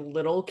those like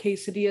little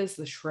quesadillas,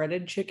 the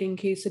shredded chicken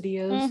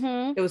quesadillas?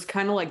 Mm-hmm. It was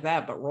kind of like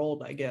that, but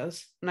rolled, I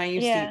guess. And I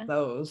used to eat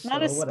those.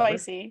 Not as whatever.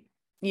 Spicy.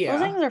 Yeah.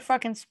 Those things are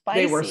fucking spicy.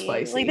 They were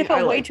spicy. Like they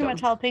put way too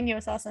much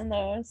jalapeno sauce in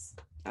those.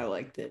 I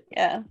liked it.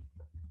 Yeah.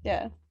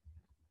 Yeah.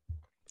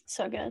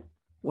 So good.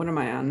 What am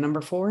I on?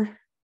 Number 4?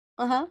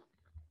 Uh-huh.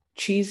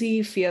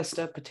 Cheesy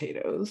Fiesta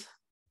potatoes.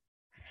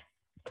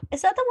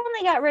 Is that the one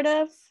they got rid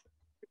of?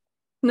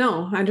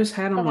 No, I just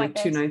had them like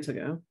 2 nights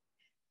ago.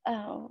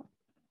 Oh.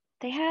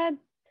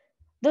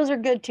 Those are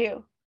good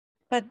too.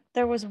 But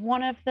there was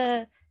one of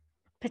the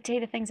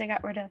potato things I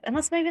got rid of.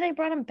 Unless maybe they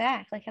brought them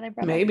back. Like how they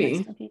brought back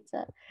Mexican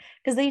pizza.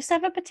 Because they used to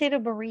have a potato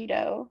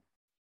burrito.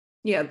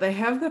 Yeah, they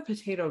have the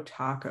potato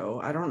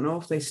taco. I don't know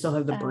if they still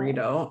have the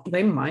burrito.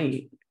 They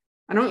might.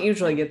 I don't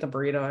usually get the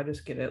burrito. I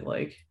just get it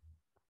like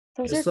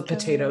just the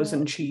potatoes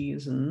and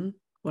cheese and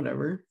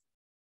whatever.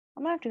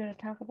 I'm gonna have to go to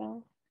Taco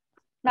Bell.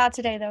 Not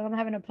today though. I'm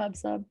having a pub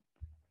sub.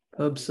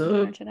 Pub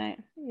sub tonight.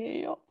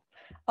 Yeah.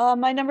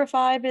 My number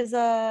 5 is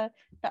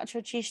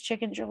nacho cheese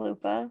chicken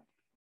chalupa.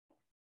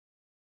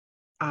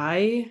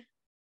 I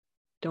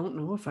don't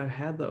know if I've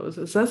had those.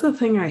 Is that the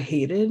thing I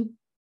hated?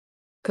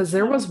 Because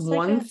there was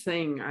one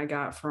thing I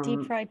got from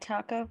deep fried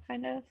taco,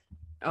 kind of.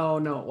 Oh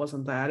no, it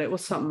wasn't that. It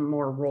was something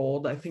more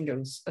rolled. I think it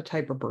was a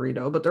type of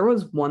burrito. But there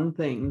was one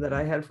thing that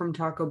I had from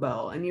Taco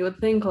Bell, and you would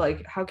think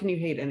like, how can you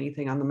hate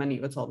anything on the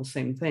menu? It's all the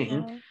same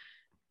thing. Yeah.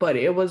 But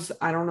it was,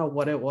 I don't know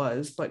what it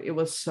was, but it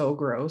was so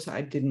gross.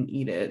 I didn't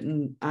eat it,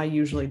 and I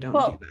usually don't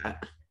do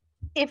that.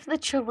 If the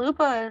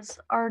chalupas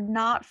are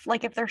not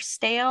like, if they're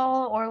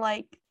stale or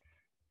like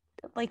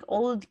like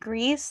old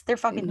grease. They're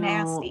fucking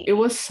nasty. It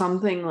was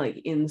something like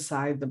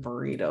inside the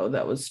burrito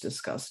that was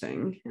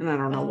disgusting. And I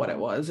don't know what it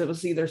was. It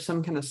was either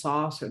some kind of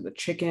sauce or the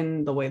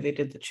chicken, the way they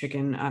did the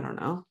chicken. I don't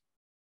know.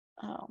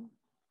 Oh.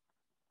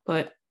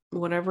 But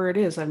whatever it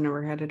is, I've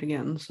never had it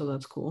again. So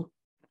that's cool.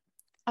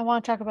 I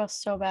want Taco Bell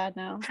so bad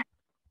now.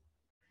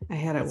 I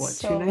had it,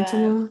 2 nights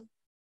ago?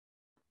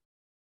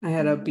 I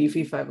had a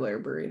beefy 5-layer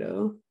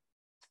burrito.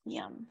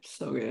 Yum.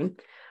 So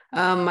good.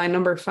 My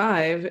number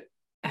 5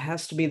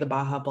 has to be the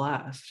Baja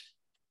Blast.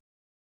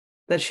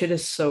 That shit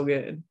is so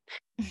good.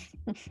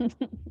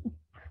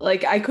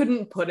 Like, I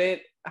couldn't put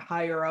it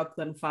higher up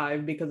than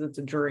 5 because it's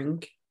a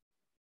drink.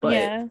 But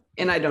yeah.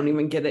 And I don't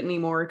even get it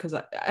anymore because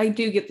I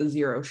do get the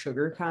 0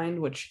 sugar kind,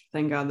 which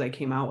thank God they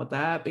came out with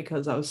that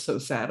because I was so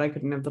sad I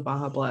couldn't have the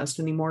Baja Blast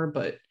anymore,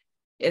 but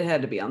it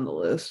had to be on the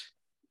list.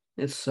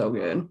 It's so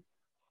good.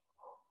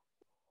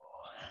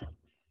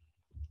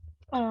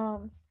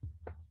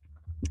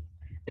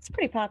 It's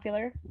pretty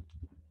popular.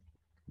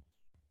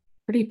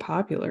 Pretty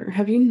popular.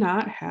 Have you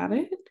not had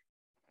it?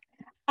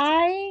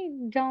 I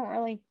don't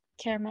really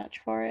care much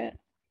for it.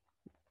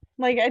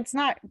 Like, it's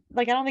not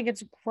like, I don't think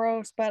it's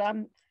gross, but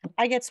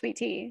I get sweet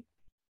tea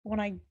when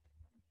I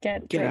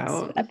get drinks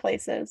out at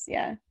places.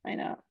 Yeah, I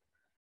know.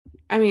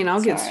 I mean,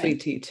 I'll get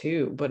sweet tea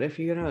too, but if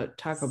you go to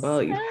Taco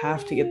Bell, you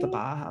have to get the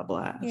Baja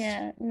Blast.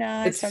 Yeah, no,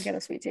 I still get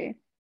a sweet tea.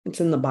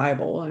 It's in the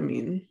Bible, I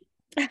mean.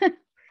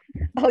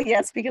 Oh,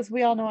 yes, because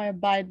we all know I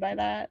abide by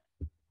that.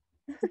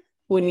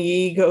 When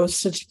ye goes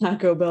to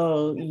Taco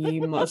Bell, ye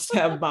must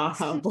have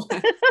Baja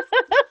Blast.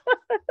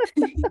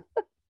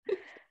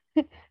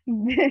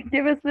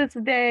 Give us this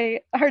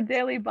day our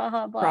daily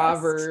Baja Blast.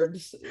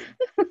 Proverbs,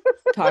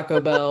 Taco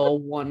Bell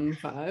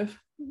 1:5.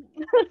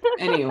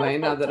 Anyway,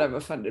 now that I've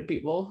offended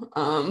people,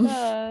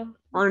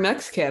 our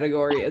next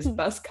category is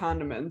best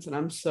condiments, and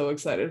I'm so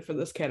excited for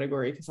this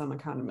category because I'm a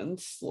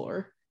condiments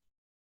lore.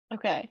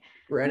 Okay.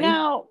 Ready?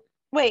 Now,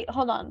 wait,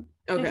 hold on.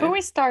 Okay. Before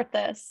we start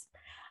this,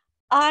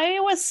 I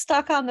was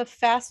stuck on the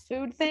fast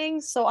food thing,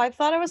 so I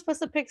thought I was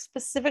supposed to pick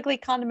specifically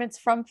condiments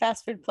from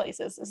fast food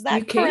places. Is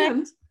that correct?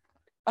 Can.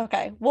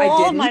 Okay. Well,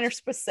 all mine are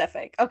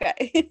specific.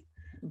 Okay.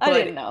 I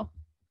didn't know.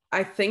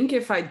 I think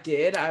if I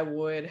did, I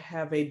would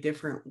have a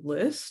different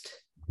list.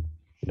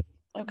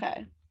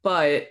 Okay.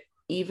 But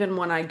even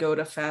when I go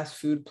to fast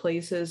food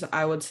places,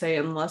 I would say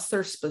unless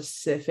they're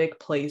specific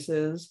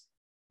places,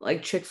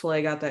 like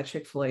Chick-fil-A got that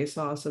Chick-fil-A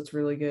sauce that's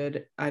really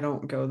good. I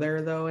don't go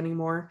there though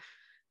anymore.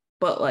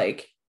 But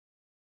like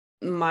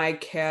my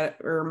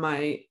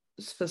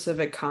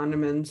specific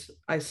condiments,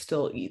 I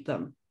still eat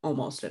them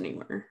almost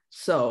anywhere.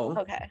 So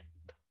okay.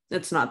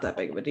 It's not that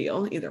big of a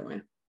deal either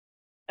way.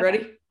 Ready?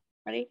 Okay.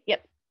 Ready?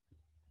 Yep.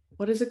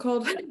 What is it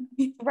called?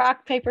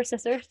 Rock, paper,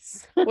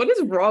 scissors. What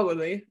is wrong with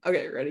me?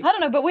 Okay, ready? I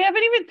don't know, but we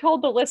haven't even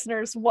told the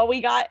listeners what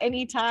we got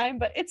anytime,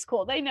 but it's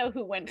cool. They know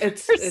who went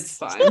first. It's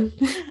fine.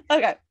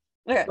 Okay.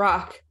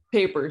 Rock,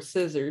 paper,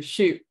 scissors,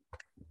 shoot.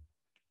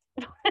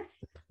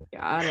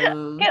 Got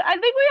him. I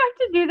think we have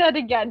to do that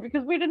again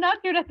because we did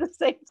not do it at the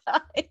same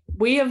time.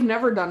 We have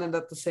never done it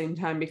at the same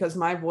time because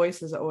my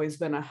voice has always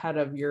been ahead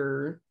of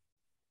your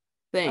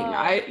thing.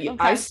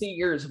 I see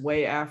yours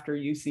way after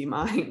you see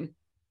mine.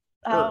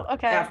 Oh,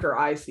 okay. After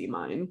I see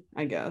mine,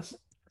 I guess.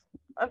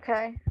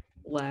 Okay.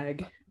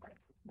 Lag.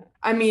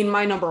 I mean,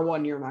 my number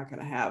 1 you're not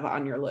going to have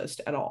on your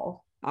list at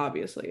all.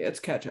 Obviously,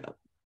 it's ketchup.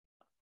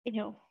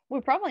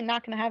 We're probably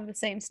not going to have the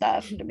same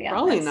stuff, to be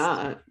honest. Probably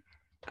not.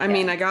 I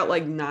mean, I got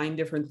like 9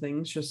 different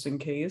things just in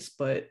case,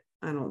 but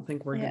I don't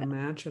think we're going to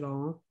match at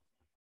all.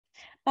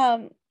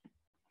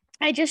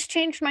 I just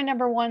changed my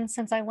number 1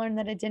 since I learned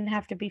that it didn't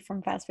have to be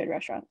from fast food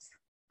restaurants.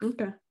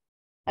 Okay.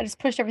 I just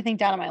pushed everything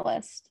down on my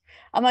list.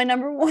 On my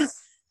number 1.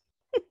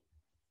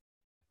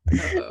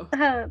 This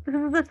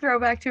is a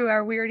throwback to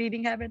our weird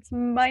eating habits.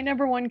 My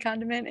number 1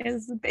 condiment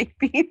is baked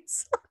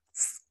beans.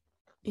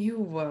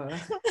 Ew.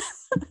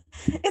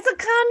 It's a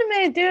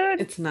condiment,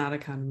 dude. It's not a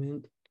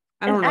condiment.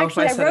 I don't know if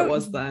I said it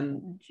was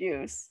then.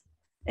 Juice.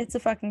 It's a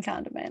fucking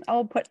condiment.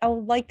 I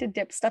would like to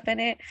dip stuff in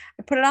it.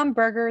 I put it on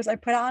burgers. I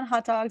put it on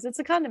hot dogs. It's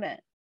a condiment.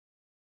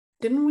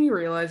 Didn't we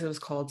realize it was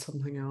called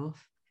something else?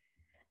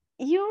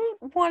 You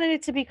wanted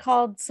it to be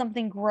called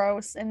something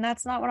gross, and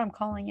that's not what I'm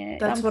calling it.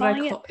 That's what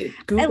I call it.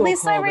 Google at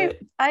least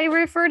I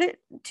referred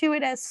to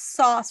it as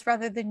sauce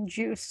rather than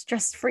juice,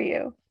 just for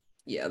you.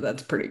 Yeah,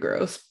 that's pretty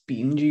gross.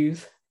 Bean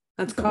juice.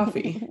 That's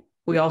coffee.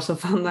 We also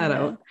found that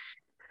out.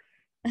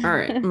 All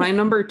right. My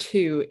number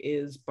 2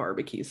 is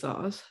barbecue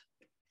sauce.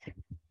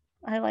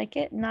 I like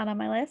it. Not on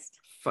my list.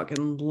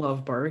 Fucking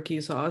love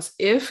barbecue sauce.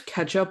 If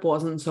ketchup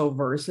wasn't so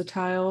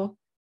versatile,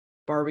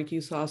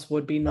 barbecue sauce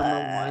would be number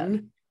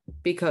 1.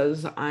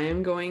 Because I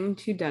am going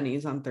to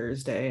Denny's on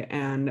Thursday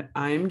and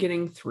I'm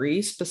getting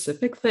 3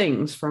 specific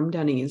things from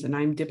Denny's and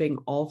I'm dipping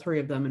all 3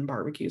 of them in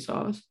barbecue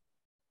sauce.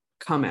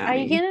 Come at me. Are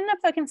you getting a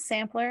fucking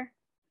sampler?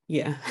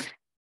 Yeah.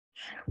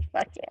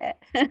 Fuck yeah.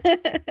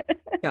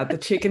 Got the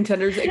chicken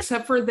tenders,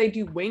 except for they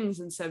do wings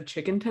instead of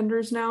chicken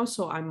tenders now.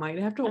 So I might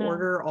have to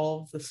order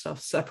all of the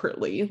stuff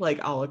separately, like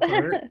a la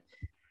carte.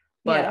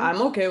 But yeah.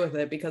 I'm okay with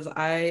it because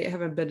I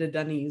haven't been to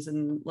Denny's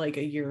in like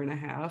a year and a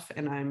half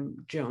and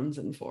I'm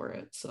jonesing for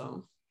it.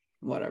 So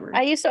whatever.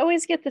 I used to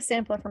always get the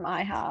sampler from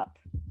IHOP.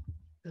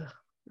 Ugh,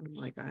 I don't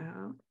like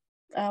IHOP.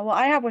 Well,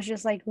 IHOP was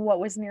just like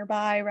what was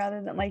nearby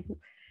rather than like,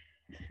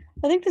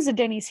 I think there's a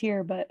Denny's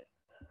here, but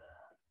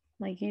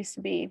like used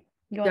to be.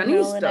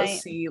 Denny's does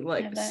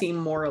seem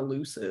more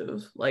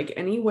elusive. Like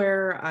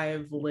anywhere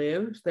I've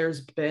lived,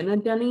 there's been a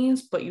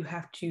Denny's, but you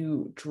have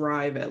to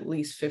drive at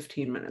least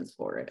 15 minutes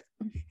for it.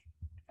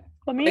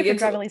 Well, me, like, you have to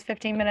drive at least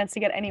 15 minutes to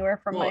get anywhere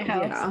from my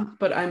house. Yeah,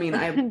 but I mean,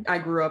 I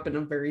grew up in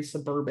a very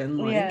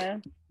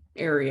suburban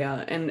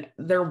area, and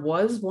there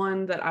was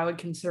one that I would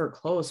consider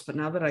close, but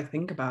now that I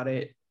think about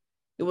it,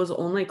 it was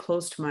only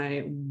close to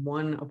my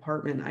one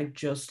apartment I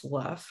just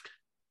left.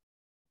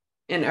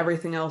 And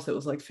everything else, it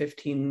was like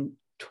 15,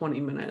 20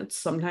 minutes,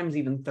 sometimes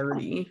even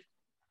 30.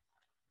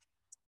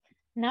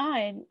 No,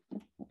 I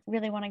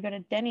really want to go to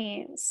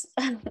Denny's.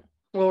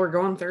 Well, we're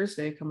going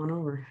Thursday. Come on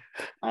over.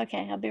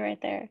 Okay, I'll be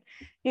right there.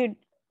 Dude,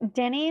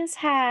 Denny's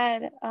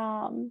had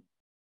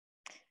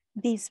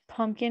these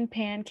pumpkin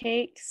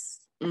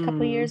pancakes a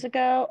couple years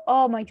ago.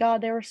 Oh my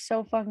God, they were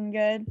so fucking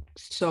good.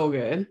 So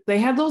good. They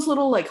had those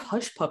little like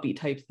hush puppy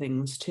type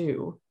things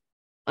too.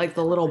 Like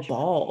the little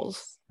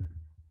balls.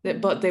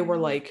 But they were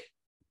like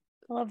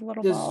I love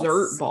little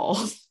dessert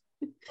balls.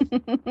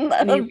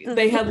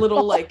 They had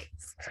little like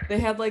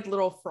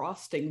little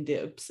frosting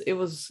dips.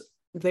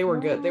 They were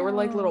good. They were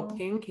like little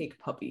pancake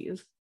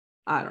puppies.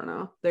 I don't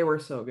know. They were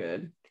so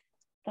good.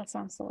 That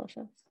sounds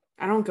delicious.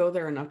 I don't go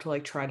there enough to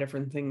like try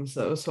different things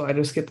though, so I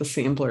just get the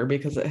sampler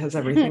because it has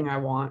everything I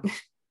want.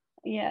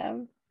 Yeah.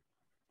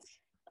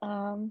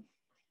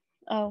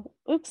 Oh,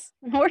 oops.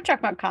 We're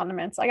talking about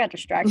condiments. I got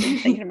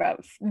distracted thinking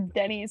about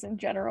Denny's in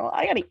general.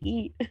 I gotta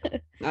eat.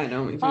 I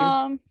know, me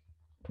too.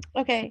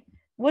 Okay.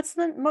 What's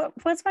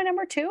my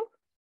number 2?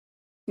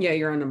 Yeah,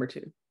 you're on number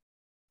 2.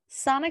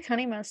 Sonic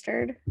honey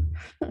mustard.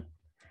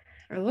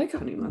 I like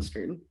honey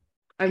mustard.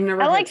 I've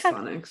never had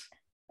Sonic's.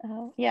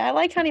 Yeah, I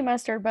like honey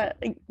mustard,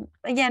 but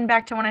again,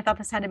 back to when I thought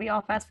this had to be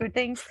all fast food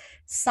things.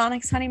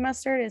 Sonic's honey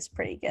mustard is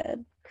pretty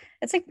good.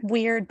 It's like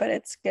weird, but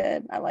it's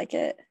good. I like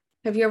it.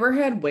 Have you ever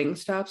had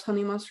Wingstop's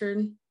honey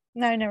mustard?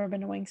 No, I've never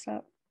been to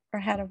Wingstop or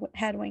had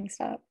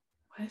Wingstop.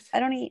 What? I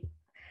don't eat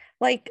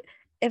like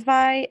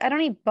I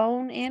don't eat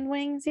bone-in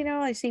wings,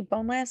 I see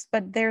boneless,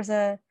 but there's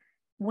a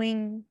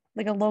wing,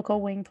 like a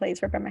local wing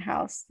place right by my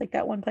house, like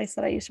that one place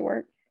that I used to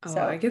work. Oh,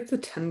 so I get the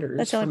tenders.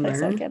 That's the only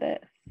place I get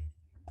it.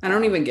 I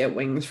don't even get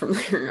wings from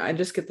there. I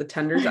just get the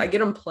tenders. I get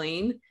them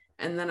plain,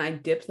 and then I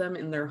dip them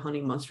in their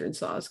honey mustard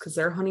sauce because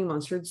their honey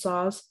mustard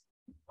sauce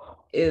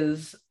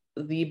is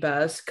the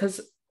best. Because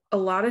a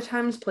lot of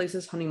times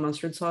places' honey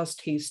mustard sauce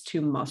tastes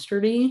too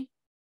mustardy.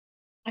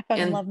 I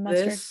fucking love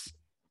mustard.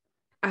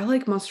 I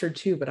like mustard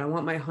too, but I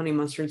want my honey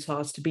mustard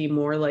sauce to be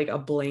more like a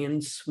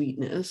bland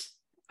sweetness.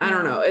 I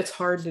don't know. It's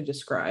hard to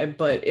describe,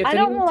 but if I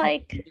don't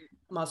like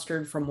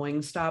mustard from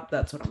Wingstop,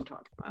 that's what I'm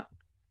talking about.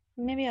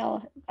 Maybe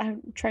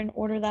I'm trying to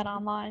order that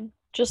online.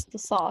 Just the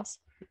sauce.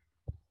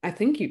 I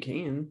think you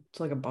can. It's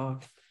like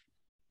 $1.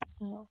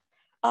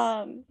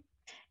 Oh.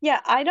 Yeah,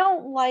 I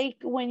don't like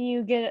when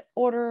you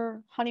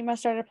order honey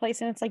mustard at a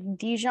place and it's like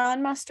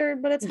Dijon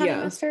mustard, but it's honey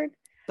mustard.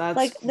 That's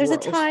like there's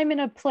gross. A time and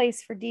a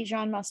place for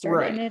Dijon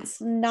mustard, and it's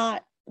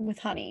not with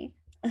honey.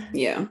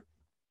 Yeah.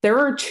 There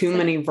are too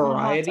many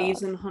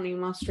varieties in honey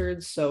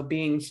mustard, so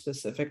being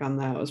specific on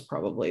that was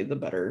probably the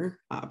better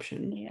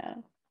option. Yeah.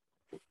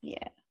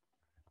 Yeah.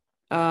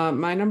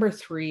 My number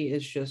 3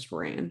 is just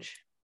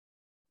ranch.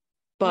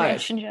 But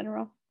ranch in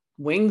general.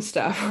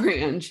 Wingstop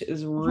ranch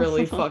is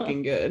really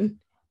fucking good.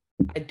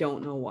 I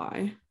don't know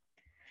why.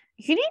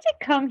 You need to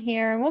come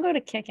here and we'll go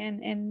to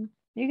Kickin' and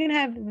you can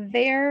have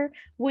their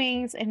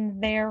wings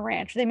and their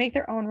ranch. They make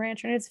their own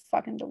ranch and it's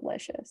fucking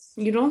delicious.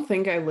 You don't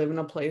think I live in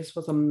a place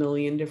with a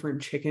million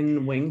different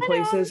chicken wing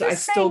places? I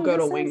still go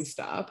to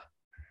Wingstop.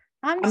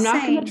 I'm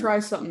not going to try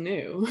something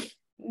new.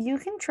 You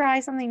can try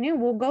something new.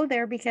 We'll go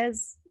there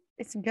because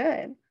it's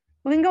good.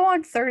 We can go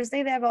on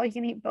Thursday. They have all you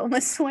can eat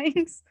boneless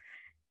wings.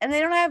 And they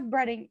don't have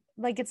breading.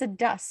 Like it's a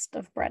dust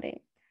of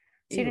breading.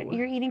 So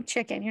you're eating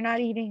chicken. You're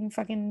not eating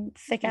fucking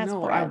thick ass bread.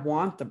 No, I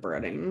want the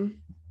breading.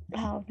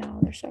 Oh no,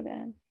 they're so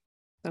good.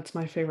 That's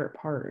my favorite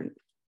part.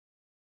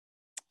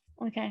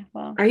 Okay,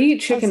 well. I eat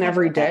chicken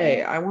every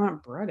day. I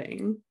want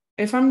breading.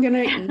 If I'm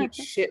gonna eat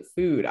shit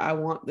food, I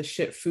want the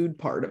shit food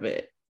part of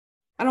it.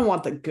 I don't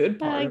want the good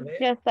part of it. I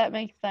guess that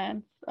makes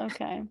sense.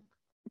 Okay.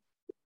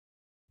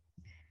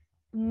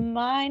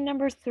 My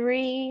number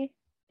 3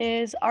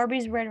 is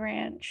Arby's Red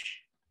Ranch.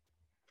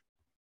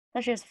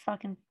 That's just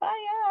fucking fire.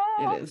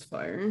 It is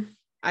fire.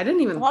 I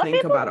didn't even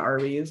think about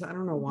Arby's. I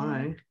don't know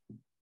why.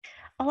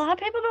 A lot of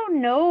people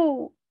don't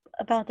know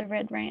about the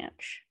Red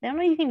Ranch. They don't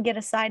know you can get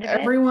a side of it.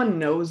 Everyone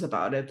knows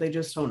about it. They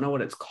just don't know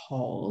what it's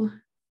called.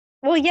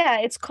 Well,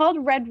 yeah, it's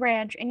called Red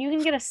Ranch, and you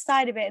can get a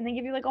side of it, and they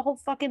give you like a whole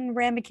fucking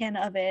ramekin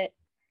of it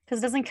because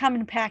it doesn't come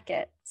in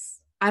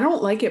packets. I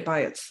don't like it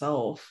by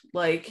itself.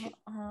 Like,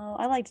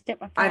 I like to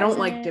dip my fries I don't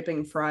like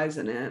dipping fries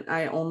in it.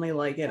 I only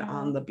like it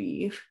on the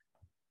beef.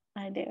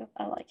 I do.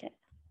 I like it.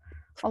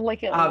 I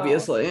like it.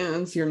 Obviously,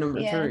 it's your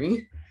number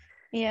 3.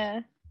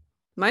 Yeah.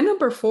 My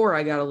number 4,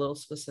 I got a little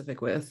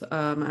specific with.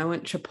 I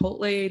went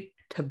Chipotle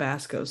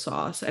Tabasco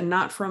sauce, and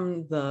not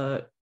from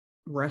the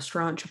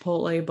restaurant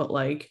Chipotle, but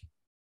like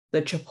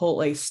the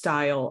Chipotle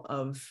style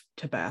of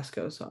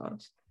Tabasco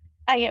sauce.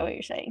 I get what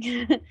you're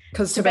saying.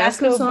 Because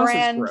Tabasco sauce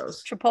brand, is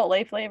gross.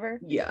 Chipotle flavor.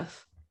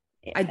 Yes.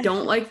 Yeah. I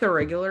don't like the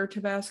regular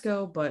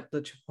Tabasco, but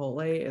the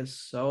Chipotle is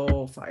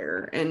so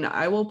fire. And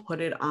I will put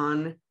it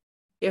on,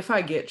 if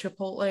I get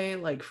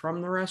Chipotle like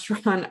from the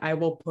restaurant, I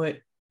will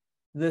put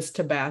this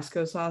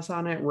Tabasco sauce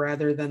on it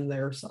rather than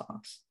their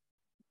sauce.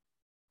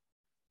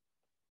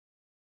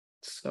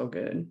 So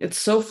good. It's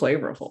so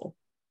flavorful.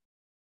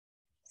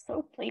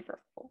 So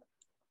flavorful.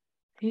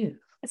 Yeah.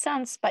 It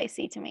sounds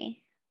spicy to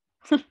me.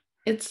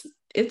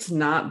 It's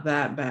not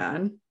that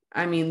bad.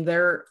 I mean,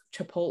 their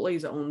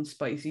Chipotle's own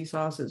spicy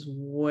sauce is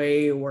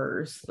way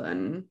worse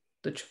than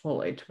the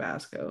Chipotle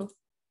Tabasco.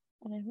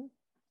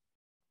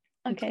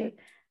 Okay.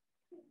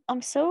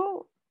 I'm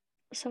so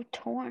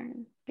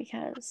torn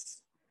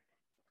because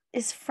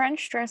is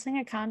French dressing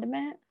a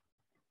condiment?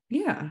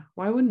 Yeah,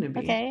 why wouldn't it be?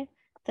 Okay,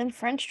 then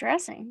French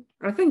dressing.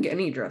 I think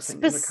any dressing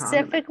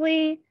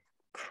specifically is a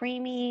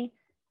creamy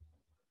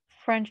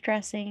French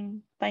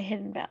dressing by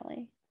Hidden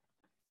Valley.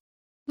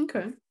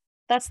 Okay.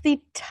 That's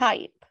the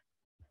type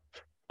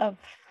of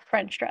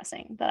French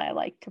dressing that I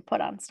like to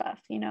put on stuff,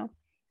 you know?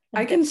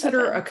 I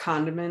consider a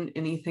condiment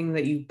anything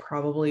that you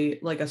probably,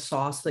 like a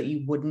sauce that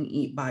you wouldn't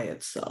eat by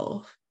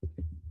itself,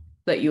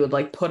 that you would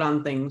like put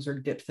on things or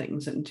dip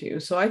things into.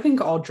 So I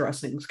think all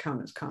dressings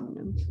count as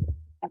condiments.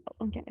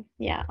 Okay.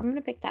 Yeah, I'm going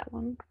to pick that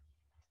one.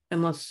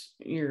 Unless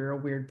you're a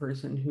weird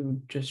person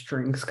who just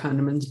drinks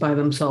condiments by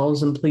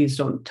themselves, and please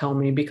don't tell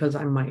me because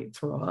I might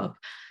throw up.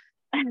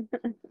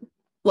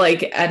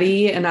 Like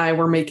Eddie and I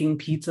were making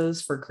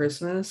pizzas for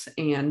Christmas,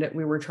 and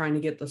we were trying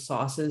to get the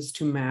sauces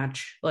to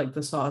match like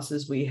the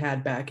sauces we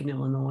had back in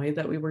Illinois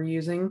that we were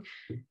using.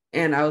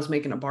 And I was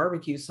making a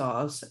barbecue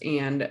sauce,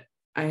 and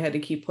I had to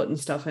keep putting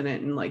stuff in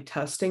it and like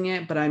testing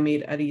it, but I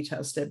made Eddie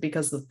test it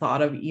because the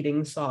thought of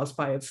eating sauce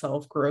by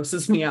itself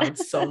grosses me out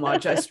so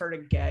much. I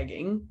started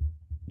gagging.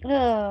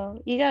 Oh,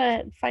 you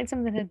gotta find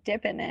something to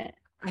dip in it.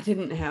 I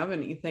didn't have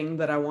anything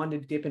that I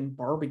wanted to dip in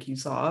barbecue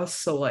sauce,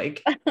 so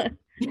like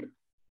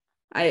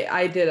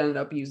I did end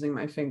up using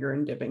my finger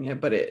and dipping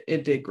it, but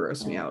it did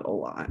gross me out a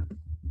lot.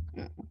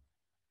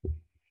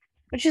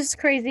 Which is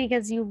crazy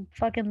because you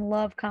fucking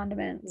love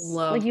condiments.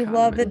 Love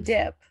the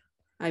dip.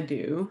 I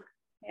do.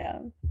 Yeah.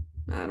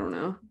 I don't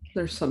know.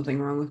 There's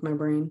something wrong with my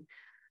brain.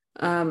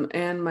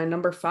 And my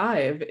number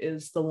 5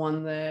 is the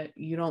one that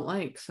you don't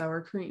like,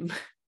 sour cream.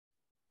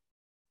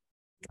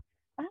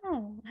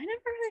 Oh, I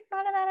never really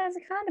thought of that as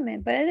a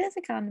condiment, but it is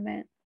a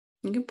condiment.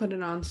 You can put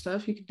it on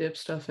stuff. You can dip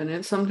stuff in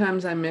it.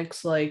 Sometimes I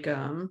mix like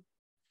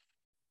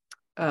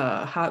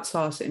hot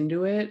sauce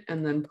into it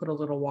and then put a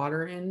little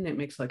water in. It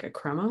makes like a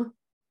crema.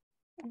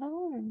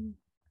 Oh.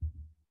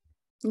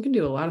 You can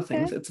do a lot of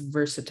things. It's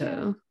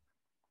versatile.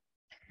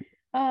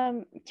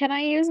 Can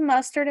I use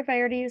mustard if I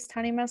already used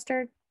honey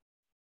mustard?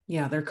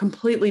 Yeah, they're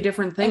completely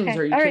different things. Okay.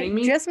 Are you kidding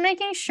me? Just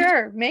making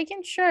sure.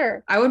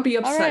 I would be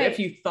upset if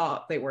you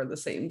thought they were the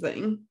same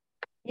thing.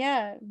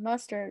 Yeah,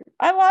 mustard.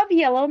 I love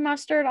yellow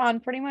mustard on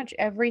pretty much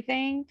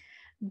everything.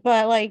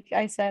 But like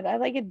I said, I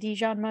like a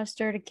Dijon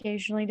mustard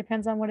occasionally.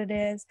 Depends on what it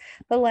is.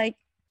 But like,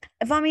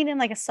 if I'm eating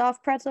like a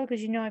soft pretzel,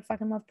 because you know I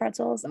fucking love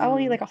pretzels, I will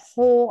eat like a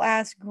whole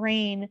ass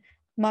grain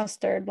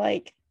mustard.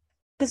 Like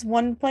this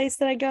one place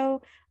that I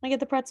go when I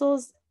get the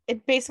pretzels,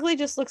 it basically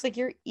just looks like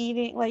you're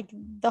eating, like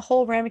the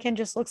whole ramekin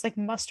just looks like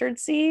mustard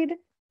seed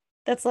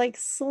that's like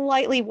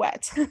slightly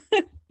wet.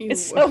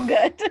 It's so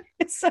good.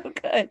 It's so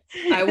good.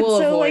 I will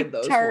avoid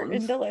those tart ones.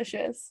 And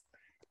delicious.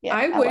 Yeah,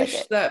 I wish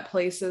like that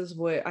places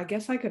would, I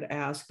guess I could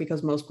ask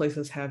because most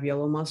places have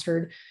yellow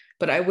mustard,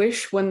 but I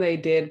wish when they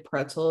did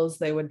pretzels,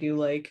 they would do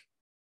like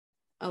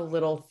a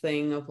little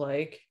thing of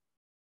like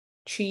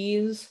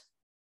cheese,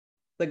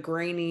 the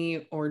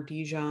grainy or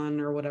Dijon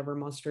or whatever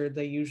mustard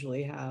they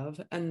usually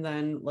have, and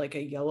then like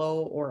a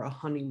yellow or a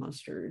honey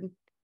mustard.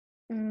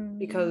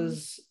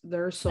 Because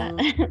there's so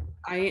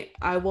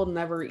I will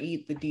never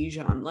eat the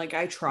Dijon. Like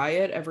I try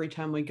it every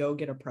time we go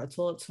get a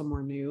pretzel at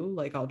somewhere new.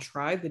 Like I'll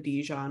try the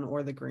Dijon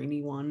or the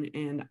grainy one,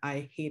 and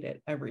I hate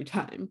it every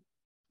time.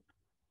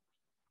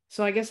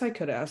 So I guess I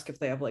could ask if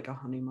they have like a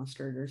honey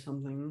mustard or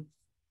something.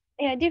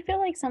 Yeah, I do feel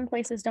like some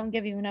places don't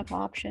give you enough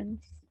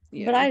options.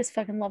 Yeah. But I just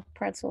fucking love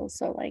pretzels,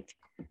 so like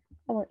I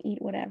will eat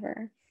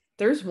whatever.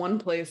 There's one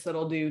place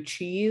that'll do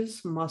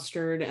cheese,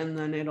 mustard, and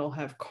then it'll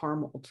have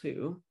caramel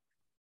too.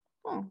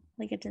 Oh,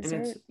 like a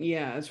dessert.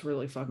 It's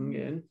really fucking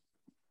good.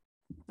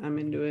 I'm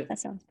into it. That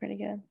sounds pretty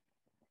good.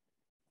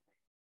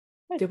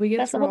 Did we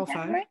get through all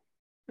 5? Right?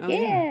 Oh,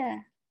 yeah.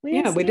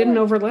 We didn't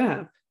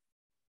overlap.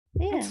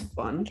 Yeah. That's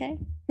fun. Okay.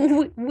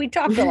 We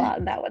talked a lot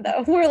in that one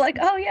though. We're like,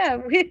 oh yeah. I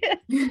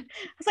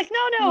was like,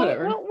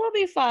 no, we'll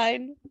be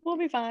fine. We'll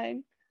be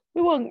fine.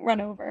 We won't run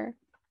over.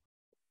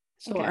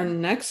 So our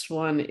next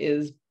one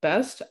is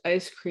best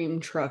ice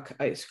cream truck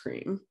ice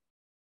cream.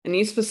 And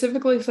you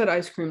specifically said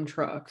ice cream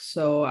truck,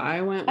 so I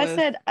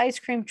said ice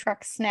cream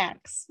truck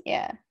snacks.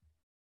 Yeah.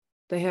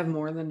 They have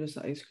more than just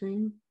ice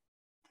cream?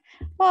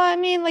 Well, I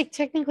mean, like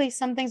technically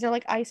some things are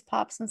like ice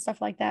pops and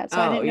stuff like that. So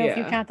I didn't know if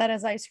you count that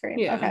as ice cream.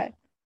 Yeah. Okay.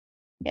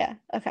 Yeah.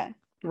 Okay.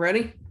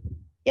 Ready?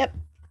 Yep.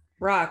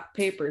 Rock,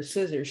 paper,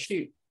 scissors,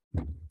 shoot.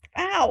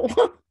 Ow.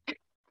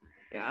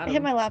 I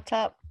hit my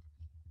laptop.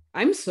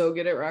 I'm so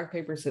good at rock,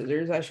 paper,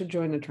 scissors. I should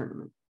join a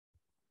tournament.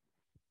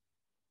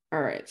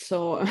 All right.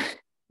 So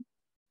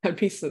I'd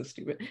be so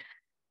stupid.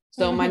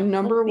 So my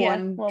number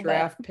one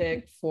draft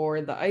pick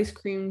for the ice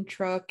cream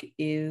truck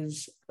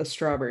is a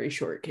strawberry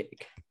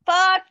shortcake.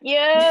 Fuck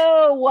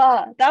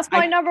you. That's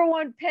my number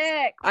one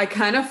pick. I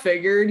kind of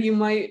figured you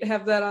might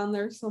have that on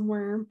there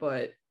somewhere,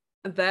 but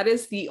that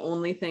is the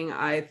only thing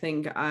I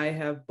think I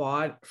have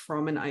bought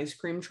from an ice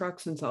cream truck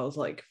since I was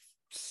like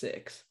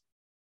 6.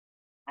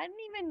 I didn't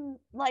even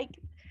like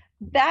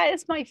that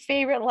is my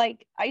favorite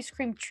like ice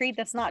cream treat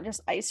that's not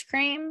just ice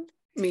cream.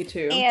 Me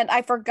too. And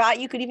I forgot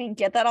you could even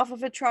get that off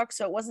of a truck,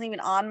 so it wasn't even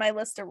on my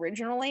list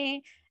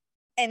originally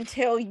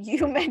until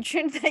you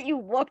mentioned that you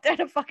looked at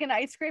a fucking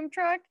ice cream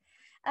truck.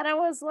 And I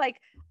was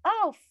like,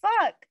 oh,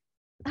 fuck.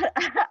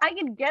 I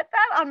can get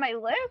that on my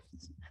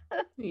list?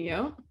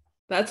 Yeah.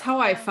 That's how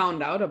I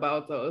found out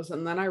about those.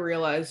 And then I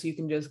realized you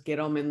can just get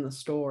them in the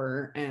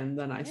store. And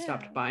then I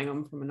stopped buying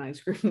them from an ice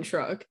cream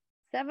truck.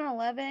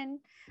 7-Eleven.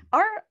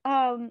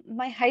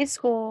 My high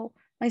school,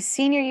 my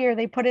senior year,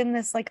 they put in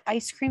this like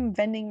ice cream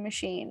vending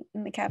machine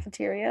in the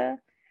cafeteria.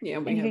 Yeah,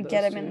 and you could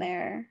get them in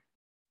there.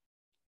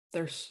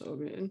 They're so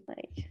good.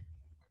 Like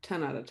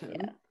 10 out of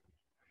 10.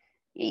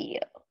 Yeah.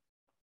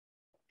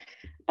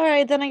 All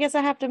right, then I guess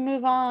I have to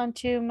move on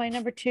to my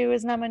number 2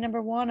 is not my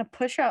number 1, a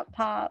push-up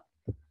pop.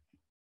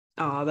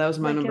 Oh, that was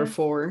my number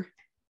 4.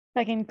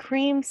 Like in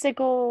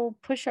creamsicle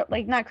push-up,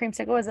 like not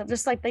creamsicle, is it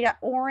just like they got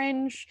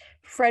orange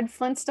Fred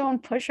Flintstone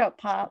push-up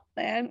pop,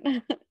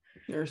 man?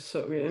 They're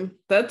so good.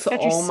 That's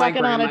all my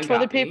grandma on a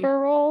toilet paper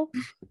roll.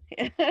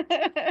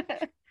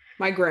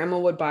 My grandma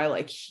would buy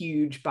like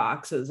huge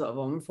boxes of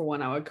them for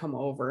when I would come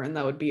over, and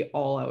that would be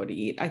all I would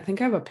eat. I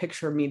think I have a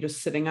picture of me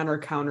just sitting on her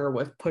counter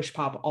with push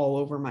pop all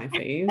over my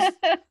face.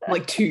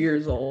 Like 2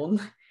 years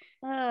old.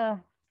 That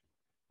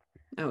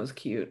was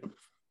cute.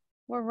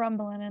 We're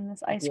rumbling in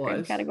this ice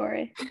cream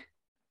category.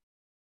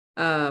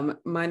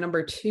 My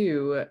number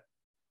 2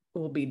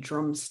 will be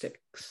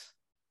drumsticks.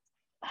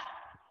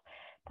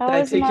 Did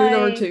I take your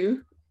number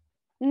 2?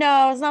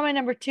 No, it's not my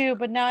number 2,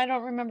 but now I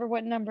don't remember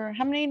what number.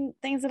 How many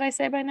things did I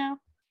say by now?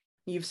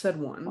 You've said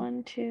 1.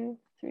 1, 2,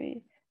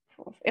 3,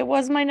 4. It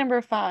was my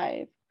number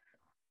 5.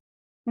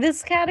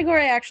 This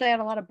category actually had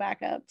a lot of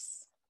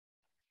backups.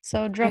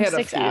 So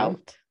drumsticks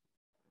out.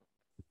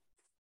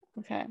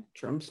 Okay.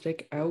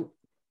 Drumstick out.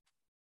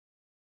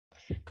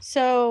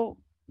 So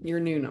your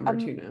new number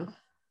 2 now.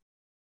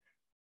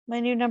 My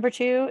new number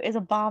 2 is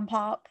a bomb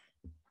pop.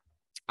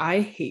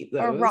 I hate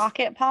those. Or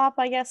rocket pop,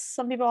 I guess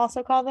some people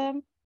also call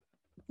them.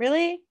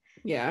 Really?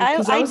 Yeah.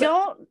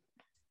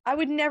 I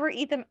would never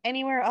eat them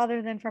anywhere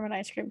other than from an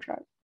ice cream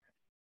truck.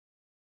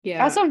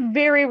 Yeah. I also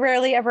very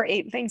rarely ever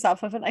ate things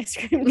off of an ice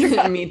cream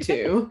truck. Me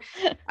too.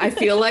 I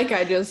feel like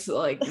I just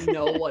like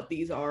know what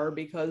these are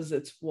because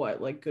it's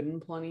what, like Good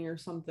and Plenty or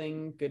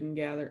something. Good and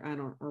Gather. I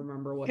don't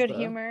remember what. Good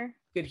Humor.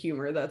 Good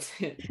Humor. That's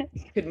it.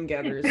 Good and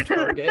Gather is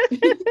Target.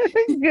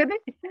 Good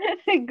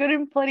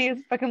and Plenty is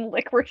fucking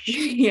licorice.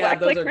 Yeah,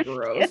 those are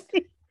gross.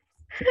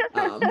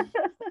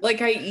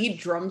 Like I eat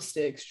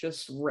drumsticks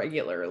just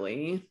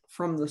regularly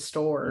from the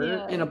store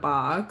in a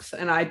box,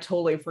 and I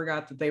totally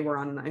forgot that they were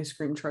on an ice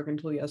cream truck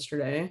until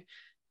yesterday.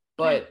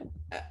 But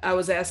I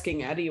was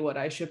asking Eddie what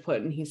I should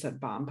put, and he said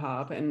bomb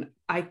pop, and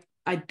I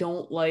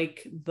don't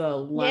like the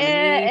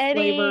lemony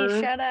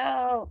flavor. Shout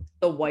out.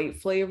 The white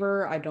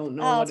flavor, I don't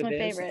know what it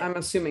is. Favorite. I'm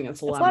assuming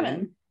it's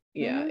lemon.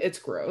 Yeah, it's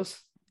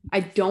gross. I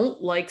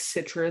don't like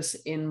citrus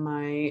in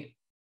my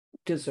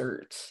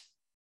desserts.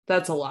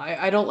 That's a lie.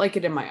 I don't like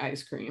it in my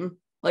ice cream.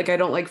 Like I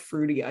don't like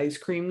fruity ice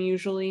cream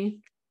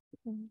usually.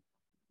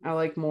 I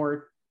like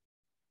more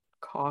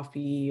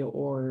coffee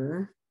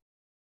or.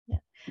 Yeah,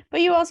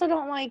 but you also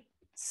don't like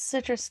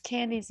citrus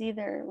candies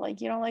either. Like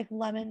you don't like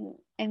lemon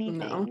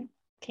anything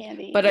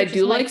candy. But I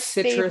do like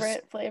citrus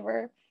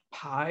flavor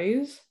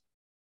pies,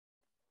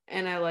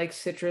 and I like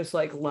citrus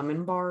like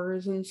lemon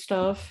bars and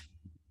stuff.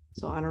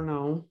 So I don't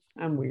know.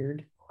 I'm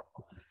weird.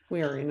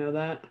 We already know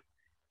that.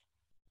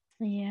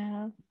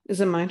 Yeah. Is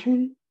it my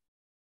turn?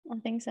 I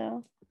think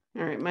so.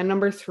 All right. My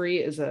number 3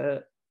 is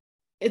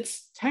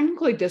it's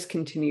technically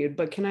discontinued,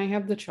 but can I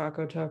have the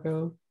Choco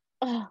Taco?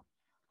 Ugh.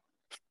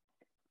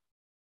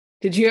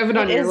 Did you have it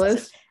on your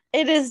list?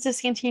 It is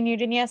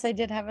discontinued. And yes, I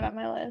did have it on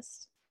my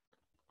list.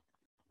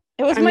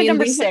 It was my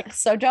number 6,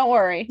 so don't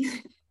worry.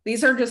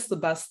 These are just the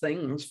best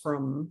things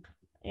from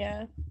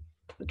the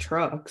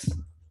trucks.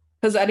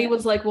 Because Eddie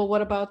was like, well,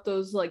 what about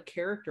those like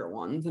character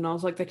ones? And I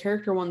was like, the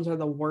character ones are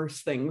the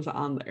worst things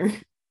on there.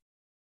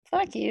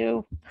 Fuck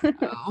you.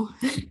 Oh.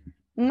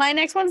 My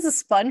next one's a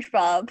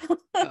SpongeBob.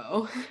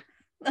 Oh.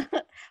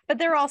 But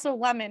they're also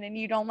lemon, and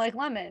you don't like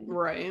lemon.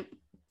 Right.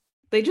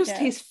 They just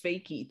taste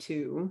fakey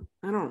too.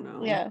 I don't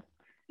know. Yeah.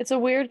 It's a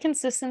weird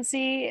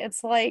consistency.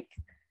 It's like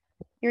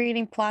you're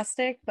eating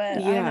plastic, but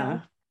I don't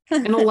know.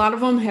 And a lot of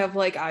them have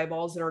like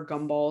eyeballs that are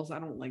gumballs. I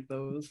don't like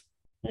those.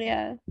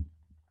 Yeah.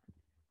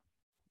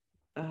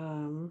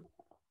 Oh,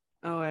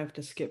 I have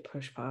to skip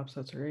Push Pops.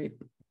 That's right.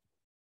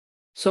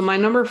 So my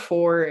number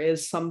 4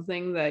 is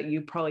something that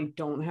you probably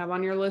don't have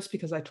on your list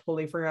because I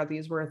totally forgot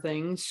these were a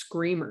thing.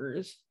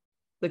 Screamers.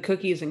 The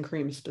cookies and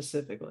cream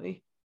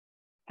specifically.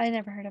 I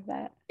never heard of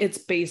that. It's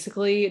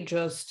basically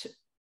just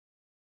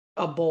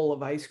a bowl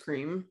of ice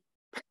cream,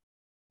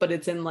 but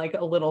it's in like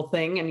a little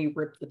thing and you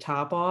rip the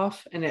top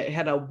off and it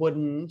had a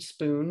wooden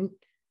spoon.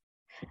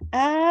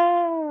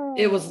 Oh.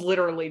 It was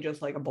literally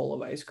just like a bowl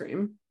of ice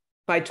cream.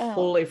 But I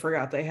totally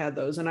forgot they had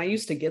those and I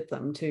used to get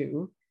them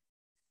too.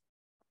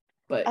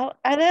 But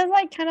are they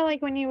like kind of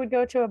like when you would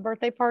go to a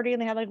birthday party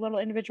and they had like little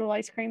individual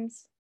ice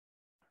creams?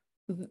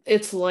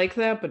 It's like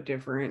that, but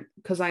different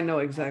because I know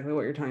exactly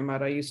what you're talking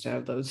about. I used to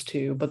have those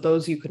too, but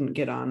those you couldn't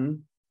get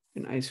on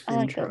an ice cream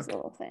I like truck. those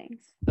little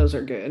things. Those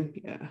are good.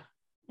 Yeah.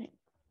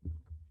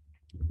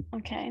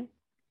 Okay.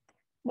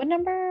 What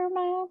number am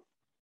I on?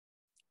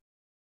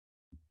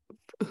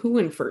 Who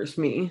went first?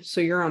 Me. So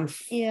you're on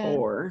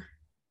 4.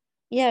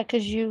 Yeah,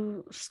 because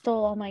you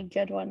stole all my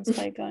good ones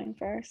by going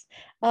first.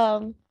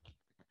 My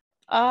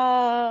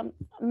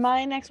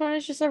next one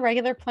is just a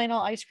regular plain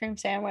old ice cream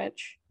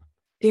sandwich.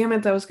 Damn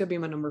it, that was gonna be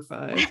my number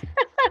 5.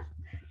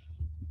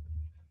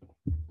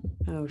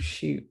 Oh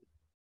shoot.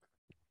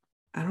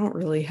 I don't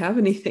really have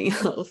anything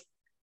else.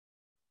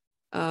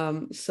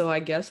 So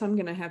I guess I'm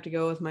gonna have to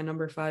go with my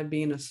number 5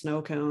 being a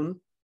snow cone,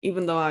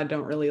 even though I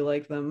don't really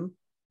like them.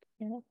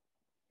 Yeah.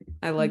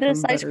 I like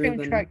this them ice cream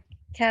truck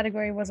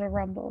category was a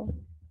rumble.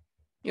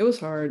 It was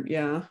hard,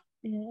 yeah.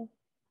 Yeah.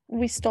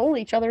 We stole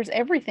each other's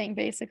everything,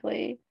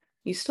 basically.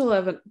 You still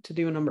have to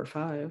do a number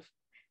 5.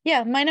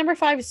 Yeah, my number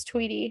 5 is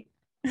Tweety.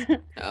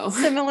 Oh.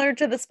 Similar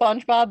to the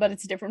SpongeBob, but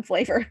it's a different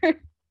flavor.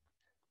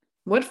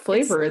 What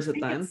flavor is it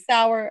then? It's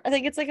sour. I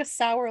think it's like a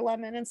sour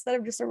lemon instead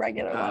of just a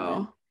regular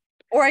lemon.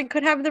 Or I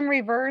could have them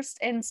reversed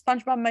and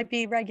SpongeBob might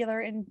be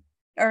regular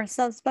or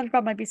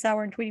SpongeBob might be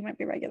sour and Tweety might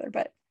be regular,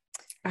 but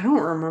I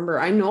don't remember.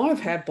 I know I've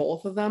had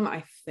both of them.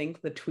 I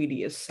think the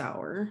Tweety is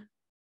sour.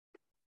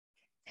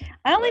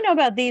 I only know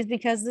about these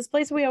because this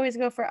place we always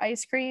go for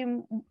ice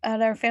cream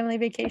at our family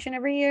vacation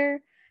every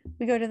year.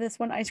 We go to this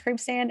one ice cream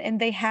stand and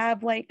they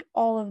have like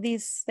all of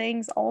these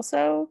things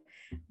also,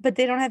 but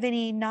they don't have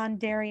any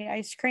non-dairy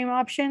ice cream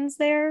options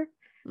there.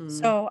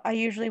 So I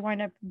usually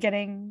wind up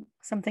getting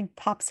something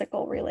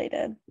popsicle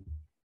related.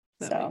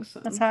 So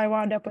that's how I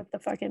wound up with the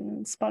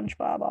fucking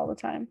SpongeBob all the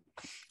time.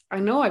 I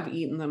know I've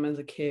eaten them as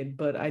a kid,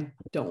 but I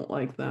don't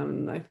like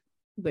them.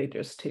 They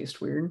just taste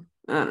weird.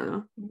 I don't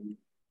know.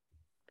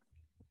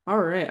 All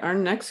right, our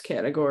next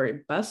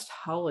category, best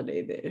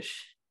holiday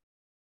dish.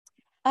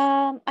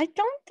 I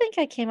don't think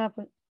I came up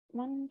with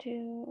 1,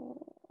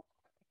 2,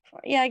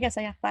 4. Yeah, I guess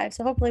I got 5.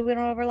 So hopefully we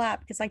don't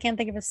overlap because I can't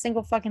think of a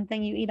single fucking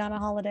thing you eat on a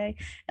holiday.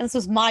 And this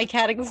was my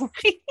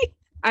category.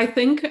 I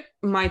think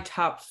my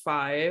top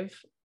 5,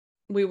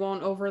 we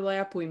won't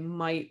overlap. We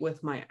might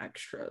with my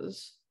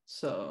extras.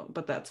 So,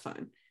 but that's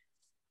fine.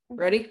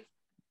 Ready?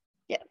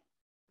 Yeah.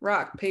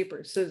 Rock,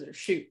 paper, scissors,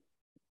 shoot.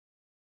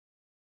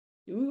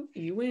 Ooh,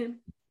 you win.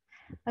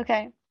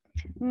 Okay.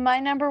 My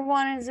number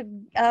 1 is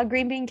a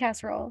green bean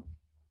casserole.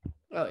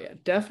 Oh yeah,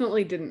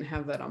 definitely didn't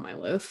have that on my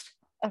list.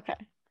 Okay.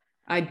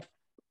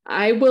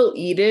 I will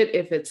eat it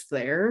if it's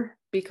there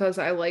because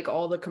I like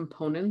all the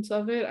components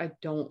of it. I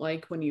don't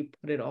like when you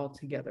put it all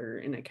together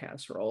in a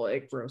casserole.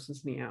 It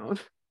grosses me out.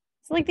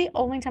 It's like the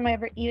only time I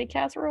ever eat a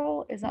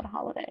casserole is at a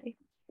holiday.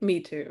 Me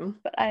too.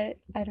 But I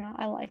don't know.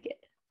 I like it.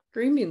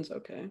 Green beans,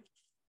 okay.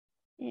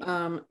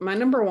 Yeah. My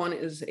number 1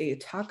 is a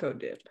taco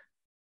dip.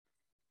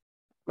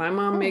 My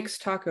mom makes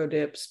taco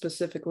dip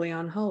specifically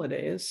on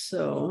holidays,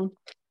 so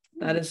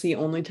that is the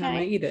only time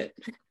I eat it.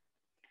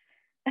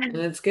 And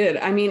it's good.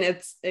 I mean,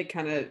 it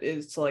kind of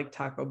is like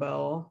Taco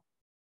Bell,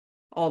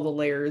 all the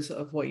layers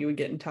of what you would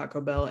get in Taco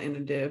Bell in a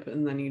dip,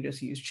 and then you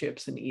just use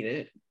chips and eat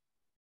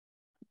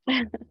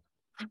it.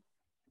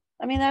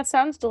 I mean, that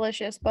sounds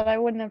delicious, but I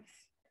wouldn't have.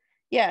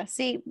 Yeah,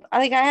 see,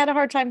 I had a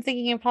hard time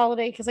thinking of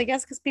holiday because I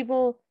guess because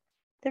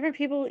different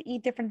people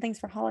eat different things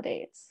for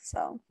holidays.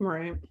 So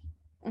right.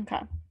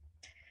 Okay.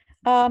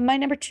 My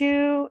number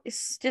 2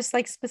 is just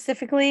like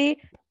specifically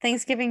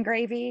Thanksgiving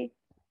gravy.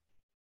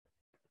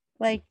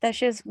 Like that's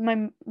just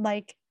my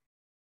like.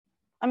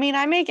 I mean,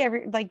 I make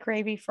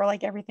gravy for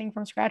like everything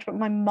from scratch, but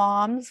my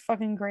mom's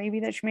fucking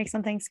gravy that she makes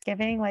on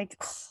Thanksgiving,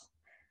 like.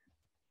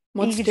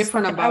 What's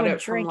different about it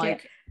from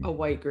like a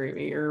white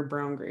gravy or a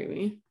brown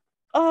gravy?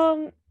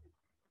 I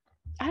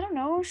don't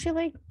know. She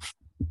like.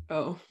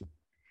 Oh.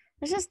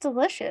 It's just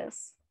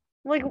delicious.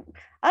 Like,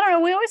 I don't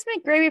know. We always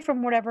make gravy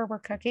from whatever we're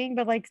cooking,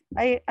 but like,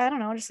 I don't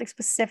know. Just like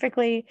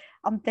specifically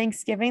on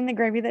Thanksgiving, the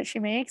gravy that she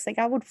makes, like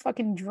I would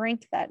fucking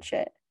drink that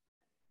shit.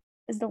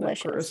 It's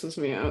delicious. That grosses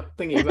me out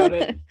thinking about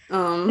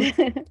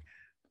it.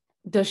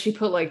 Does she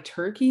put like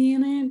turkey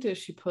in it? Does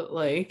she put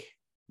like?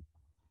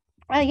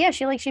 Yeah,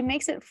 she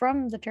makes it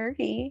from the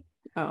turkey.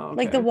 Oh, okay.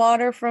 Like the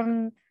water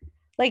from,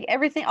 like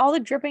everything, all the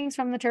drippings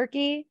from the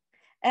turkey,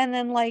 and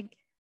then like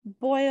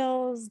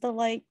boils the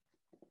like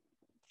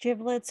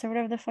giblets or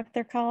whatever the fuck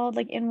they're called,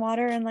 like in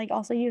water, and like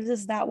also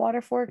uses that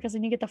water for it because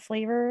then you get the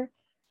flavor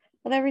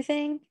of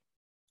everything.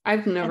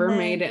 I've never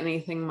made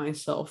anything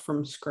myself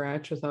from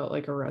scratch without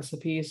like a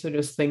recipe. So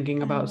just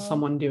thinking about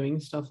someone doing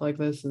stuff like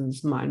this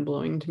is mind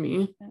blowing to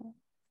me.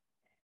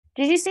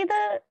 Did you see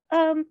the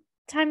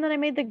time that I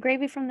made the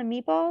gravy from the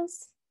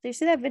meatballs? Did you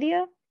see that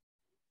video?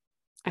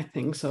 I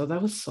think so.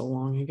 That was so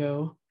long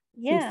ago.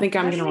 Yeah. You think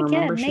I'm gonna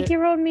remember shit? Make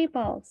your own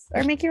meatballs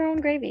or make your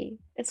own gravy.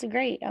 It's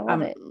great. I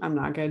love it. I'm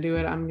not gonna do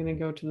it. I'm gonna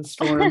go to the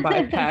store and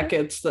buy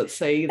packets that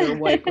say either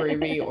white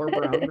gravy or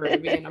brown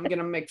gravy, and I'm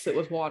gonna mix it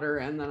with water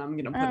and then I'm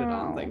gonna put it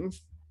on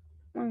things.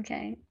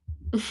 Okay.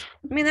 I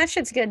mean that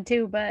shit's good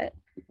too, but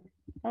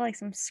I like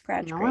some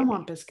scratch gravy. I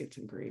want biscuits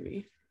and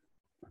gravy.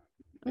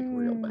 Like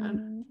real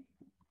bad.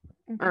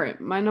 Okay. All right,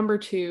 my number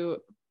 2,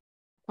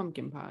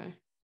 pumpkin pie.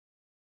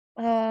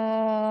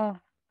 That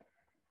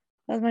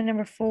was my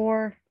number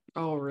 4.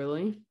 Oh,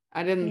 really?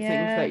 I didn't think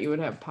that you would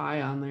have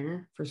pie on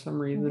there for some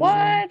reason.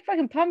 What?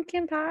 Fucking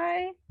pumpkin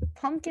pie?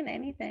 Pumpkin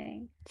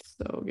anything.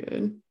 So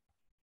good.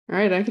 All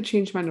right, I could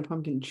change mine to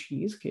pumpkin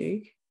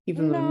cheesecake,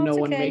 even though no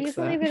one makes you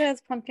can that. Leave it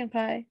as pumpkin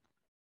pie.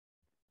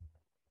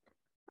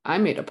 I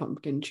made a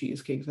pumpkin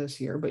cheesecake this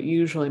year, but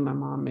usually my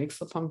mom makes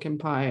the pumpkin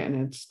pie and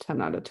it's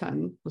 10 out of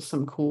 10 with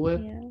some Cool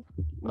Whip.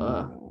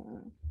 Yeah.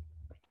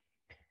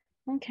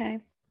 Okay.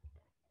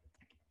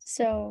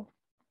 So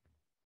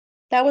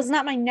that was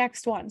not my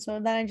next one. So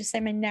then I just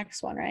say my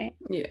next one, right?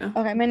 Yeah.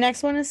 Okay, my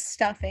next one is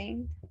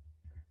stuffing.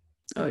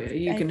 Oh yeah,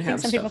 you can have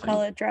some stuffing. People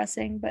call it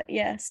dressing, but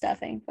yeah,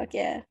 stuffing. Fuck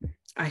yeah.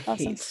 I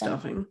hate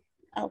stuffing.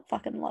 I'll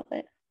fucking love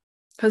it.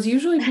 Because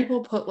usually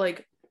people put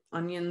like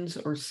onions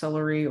or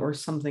celery or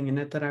something in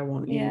it that I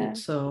won't eat.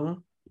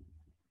 So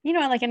you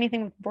know, I like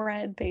anything with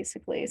bread,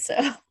 basically. So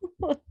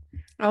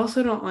I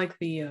also don't like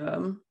the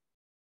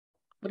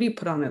what do you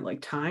put on it?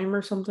 Like thyme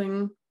or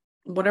something?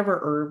 Whatever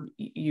herb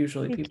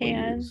usually people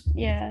use.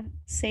 Yeah,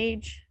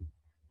 sage.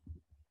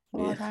 A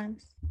lot of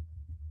times.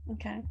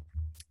 Okay.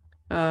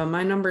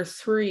 My number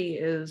 3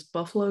 is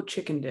buffalo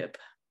chicken dip.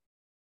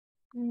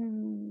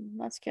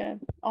 That's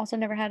good. Also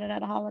never had it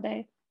at a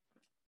holiday.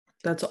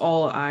 That's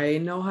all I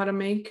know how to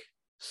make.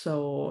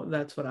 So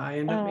that's what I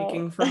end up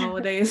making for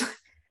holidays.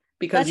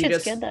 Because you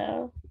just good,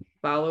 though.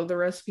 Follow the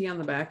recipe on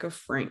the back of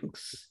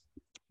Frank's.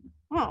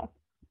 Oh.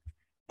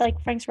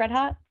 Like Frank's Red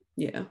Hot?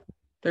 Yeah.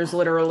 There's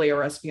literally a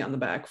recipe on the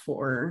back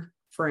for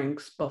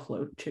Frank's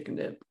buffalo chicken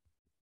dip.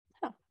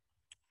 Oh.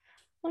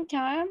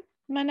 Okay.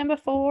 My number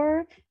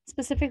 4,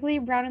 specifically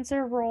brown and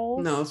serve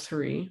rolls. No,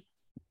 3.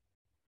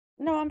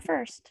 No, I'm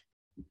first.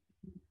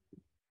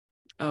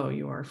 Oh,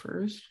 you are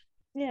first?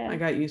 Yeah. I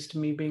got used to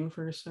me being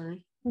first,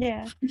 sorry.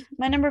 Yeah.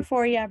 My number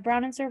 4,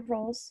 brown and serve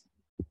rolls.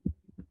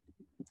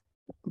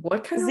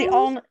 What kind of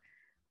rolls?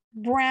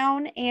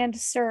 Brown and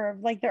serve.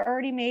 Like they're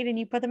already made and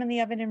you put them in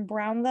the oven and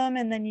brown them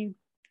and then you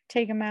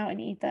take them out and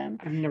eat them.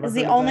 I've never It's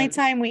the only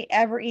time we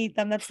ever eat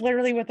them. That's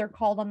literally what they're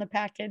called on the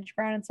package,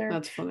 brown and serve.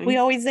 That's funny. We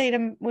always eat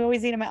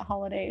them at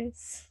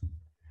holidays.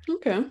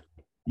 Okay.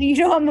 You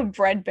know I'm a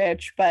bread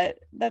bitch, but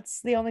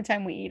that's the only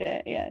time we eat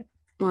it. Yeah.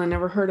 Well, I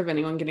never heard of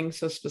anyone getting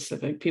so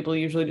specific. People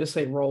usually just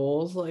say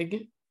rolls. Like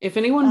if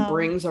anyone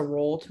brings a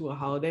roll to a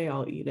holiday,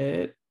 I'll eat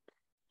it.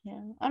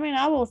 Yeah. I mean,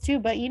 I will too,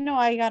 but you know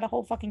I got a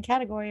whole fucking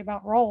category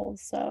about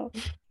rolls, so.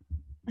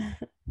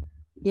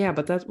 Yeah,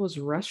 but that was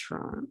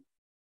restaurant.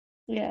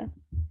 Yeah.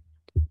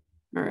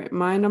 All right.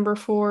 My number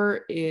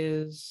 4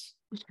 is,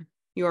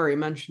 you already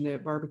mentioned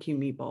it, barbecue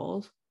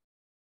meatballs.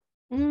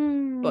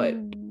 But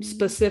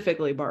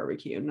specifically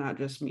barbecue, not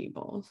just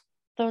meatballs.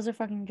 Those are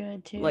fucking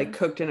good too. Like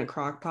cooked in a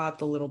crock pot,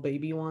 the little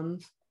baby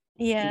ones.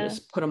 Yeah. You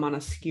just put them on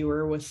a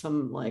skewer with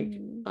some like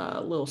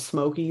little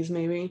smokies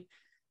maybe.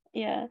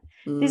 Yeah.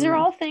 These are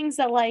all things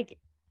that like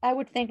I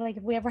would think like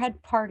if we ever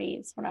had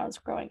parties when I was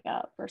growing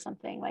up or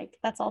something, like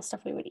that's all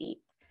stuff we would eat.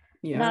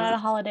 Yeah. Not at a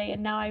holiday,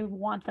 and now I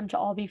want them to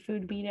all be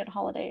food we eat at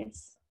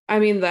holidays. I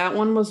mean, that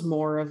one was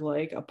more of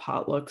like a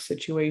potluck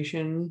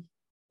situation.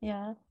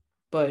 Yeah.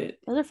 But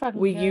those are fucking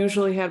we good.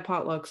 usually had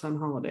potlucks on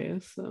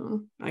holidays,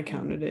 so I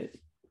counted it.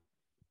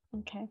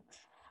 Okay.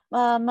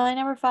 My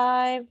number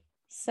 5,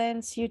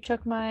 since you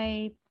took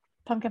my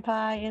pumpkin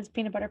pie, is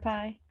peanut butter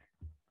pie.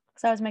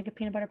 Because I always make a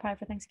peanut butter pie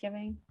for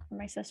Thanksgiving for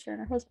my sister and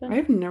her husband.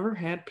 I've never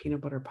had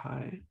peanut butter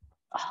pie.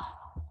 Oh.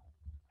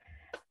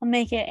 I'll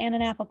make it and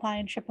an apple pie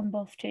and ship them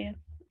both to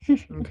you.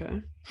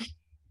 Okay.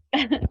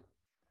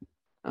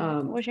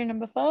 What's your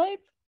number 5?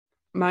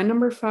 My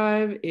number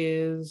 5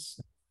 is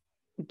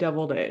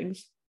deviled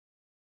eggs.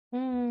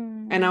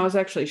 And I was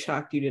actually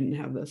shocked you didn't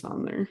have this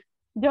on there.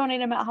 Don't eat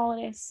them at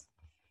holidays.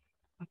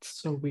 That's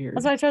so weird.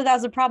 That's why I told you that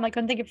was a problem. I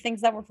couldn't think of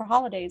things that were for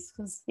holidays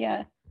because,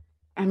 yeah.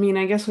 I mean,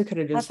 I guess we could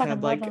have just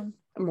had like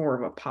more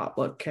of a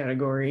potluck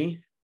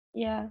category.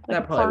 Yeah. Like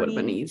that probably would have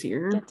been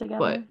easier.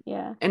 But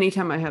yeah.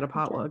 Anytime I had a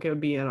potluck, it would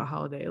be at a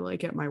holiday,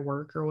 like at my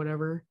work or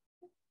whatever.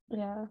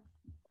 Yeah.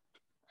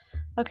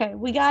 Okay,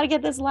 we got to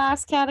get this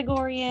last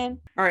category in.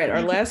 All right,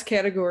 our last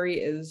category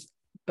is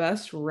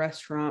best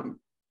restaurant.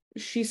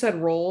 She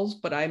said rolls,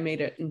 but I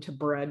made it into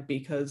bread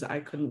because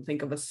I couldn't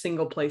think of a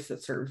single place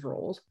that serves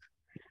rolls.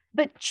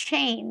 But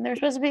chain. They're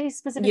supposed to be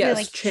specifically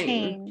like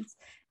chains.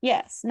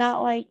 Yes,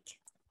 not like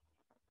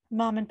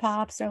mom and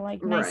pops or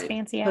like nice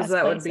fancy ass places. Because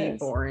that would be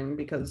boring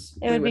because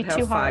it would be have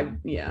too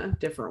hard.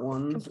 Different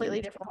ones.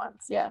 Completely different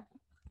ones. Yeah.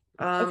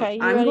 Okay,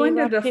 you ready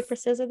to rock, paper,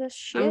 scissors this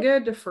shit? I'm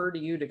going to defer to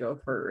you to go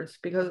first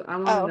because I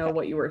want to know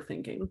what you were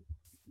thinking.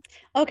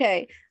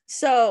 Okay,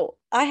 so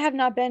I have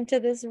not been to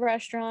this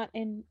restaurant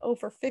in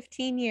over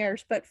 15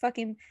 years, but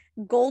fucking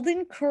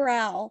Golden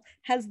Corral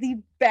has the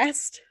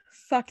best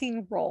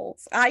fucking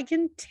rolls. I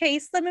can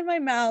taste them in my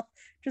mouth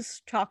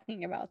just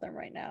talking about them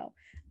right now.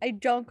 I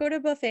don't go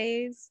to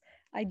buffets.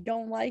 I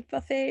don't like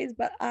buffets,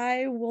 but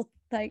I will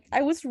like.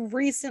 I was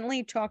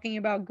recently talking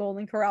about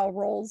Golden Corral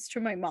rolls to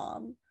my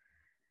mom.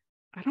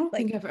 I don't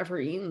think I've ever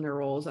eaten their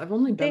rolls. I've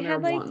only been there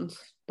once,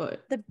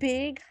 but the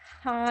big,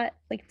 hot,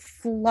 like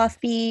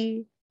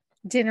fluffy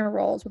dinner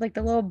rolls with like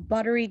the little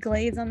buttery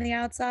glaze on the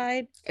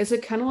outside. Is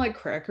it kind of like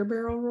Cracker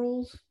Barrel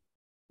rolls?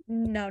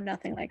 No,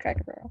 nothing like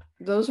Cracker Barrel.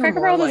 Those are Cracker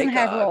more Barrel doesn't like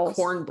have rolls.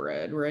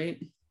 Cornbread, right?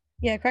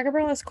 Yeah, Cracker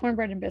Barrel has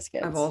cornbread and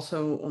biscuits. I've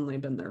also only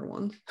been there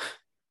once.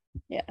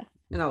 Yeah.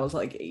 And I was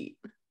like 8.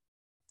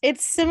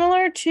 It's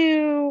similar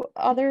to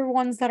other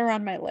ones that are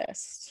on my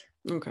list.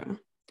 Okay.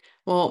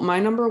 Well, my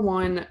number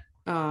one,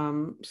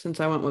 since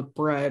I went with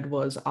bread,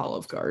 was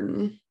Olive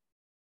Garden.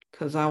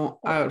 Because I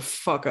would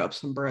fuck up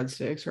some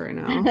breadsticks right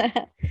now.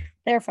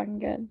 They're fucking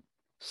good.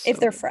 So, if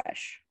they're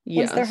fresh.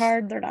 Yes. Once they're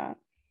hard, they're not.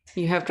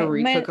 You have to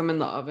recook them in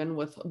the oven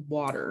with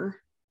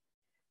water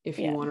if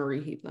you want to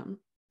reheat them.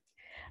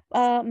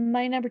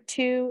 My number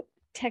 2,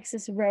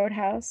 Texas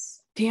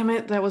Roadhouse. Damn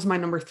it, that was my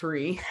number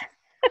 3.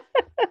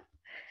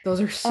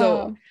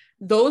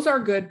 Those are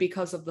good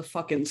because of the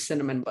fucking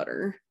cinnamon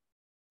butter.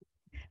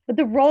 But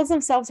the rolls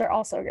themselves are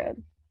also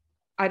good.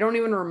 I don't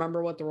even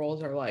remember what the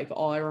rolls are like.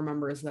 All I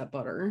remember is that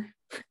butter.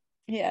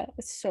 Yeah,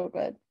 it's so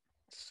good.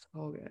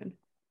 So good.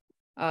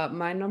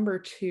 My number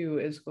 2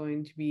 is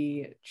going to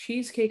be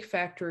Cheesecake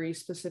Factory,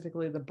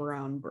 specifically the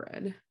brown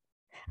bread.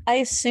 I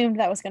assumed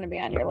that was going to be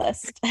on your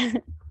list.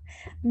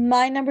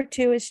 My number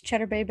 2 is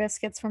Cheddar Bay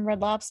biscuits from Red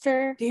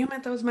Lobster. Damn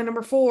it, that was my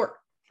number 4.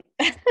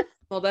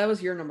 Well, that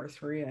was your number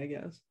 3, I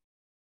guess.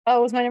 Oh,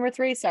 it was my number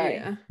 3? Sorry.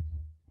 Yeah.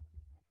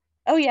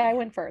 Oh, yeah, I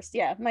went first.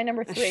 Yeah, my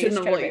number 3 is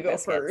Cheddar Bay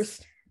biscuits.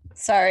 First.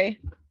 Sorry.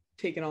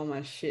 Taking all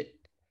my shit.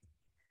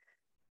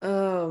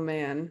 Oh,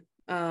 man.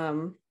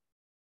 I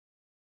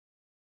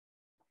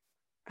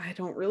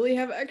don't really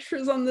have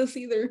extras on this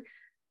either.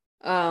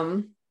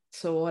 So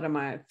what am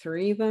I,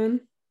 3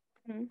 then?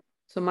 Mm-hmm.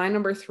 So my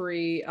number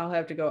 3, I'll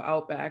have to go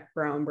Outback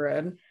brown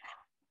bread.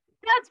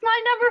 That's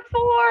my number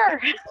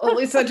 4. Well, at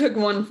least I took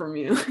one from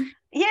you.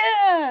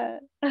 Yeah.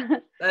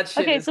 That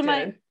shit is so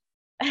good.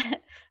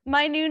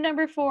 My new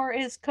number 4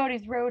 is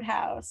Cody's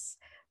Roadhouse,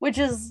 which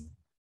is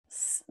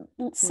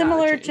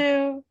similar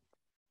to.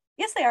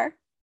 Yes, they are.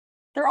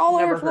 They're all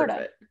over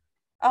Florida.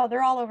 Oh,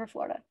 they're all over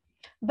Florida.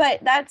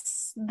 But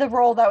that's the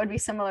roll that would be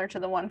similar to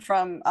the one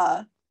from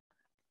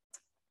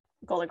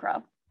Golden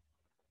Corral.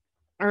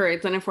 All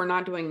right, then if we're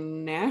not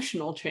doing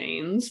national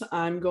chains,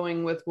 I'm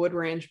going with Wood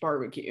Ranch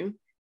Barbecue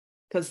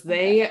because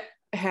they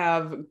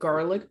have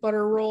garlic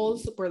butter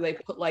rolls where they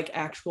put like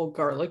actual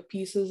garlic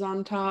pieces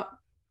on top.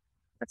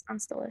 That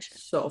sounds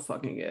delicious. So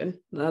fucking good.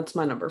 That's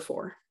my number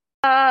 4.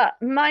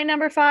 My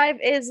number 5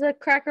 is the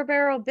Cracker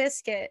Barrel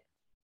biscuit.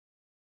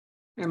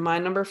 And my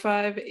number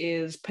 5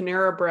 is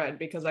Panera Bread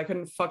because I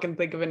couldn't fucking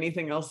think of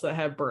anything else that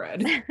had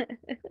bread.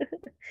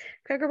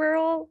 Cracker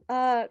Barrel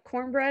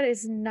cornbread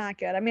is not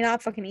good. I mean, I'll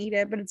fucking eat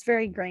it, but it's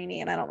very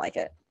grainy and I don't like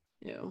it.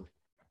 Yeah.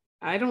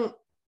 I don't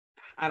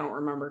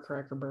remember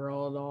Cracker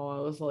Barrel at all.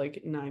 I was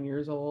like 9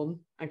 years old.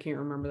 I can't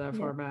remember that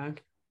far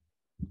back.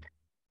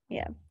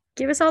 Yeah.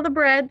 Give us all the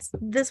breads.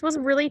 This was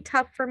really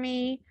tough for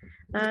me.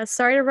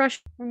 Sorry to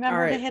rush.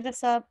 Remember to hit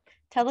us up.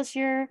 Tell us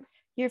your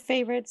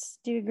favorites.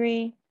 Do you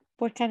agree?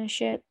 What kind of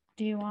shit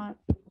do you want?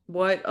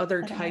 What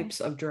other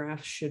types of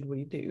drafts should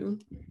we do?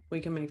 We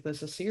can make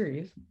this a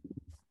series.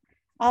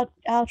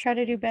 I'll try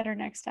to do better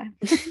next time.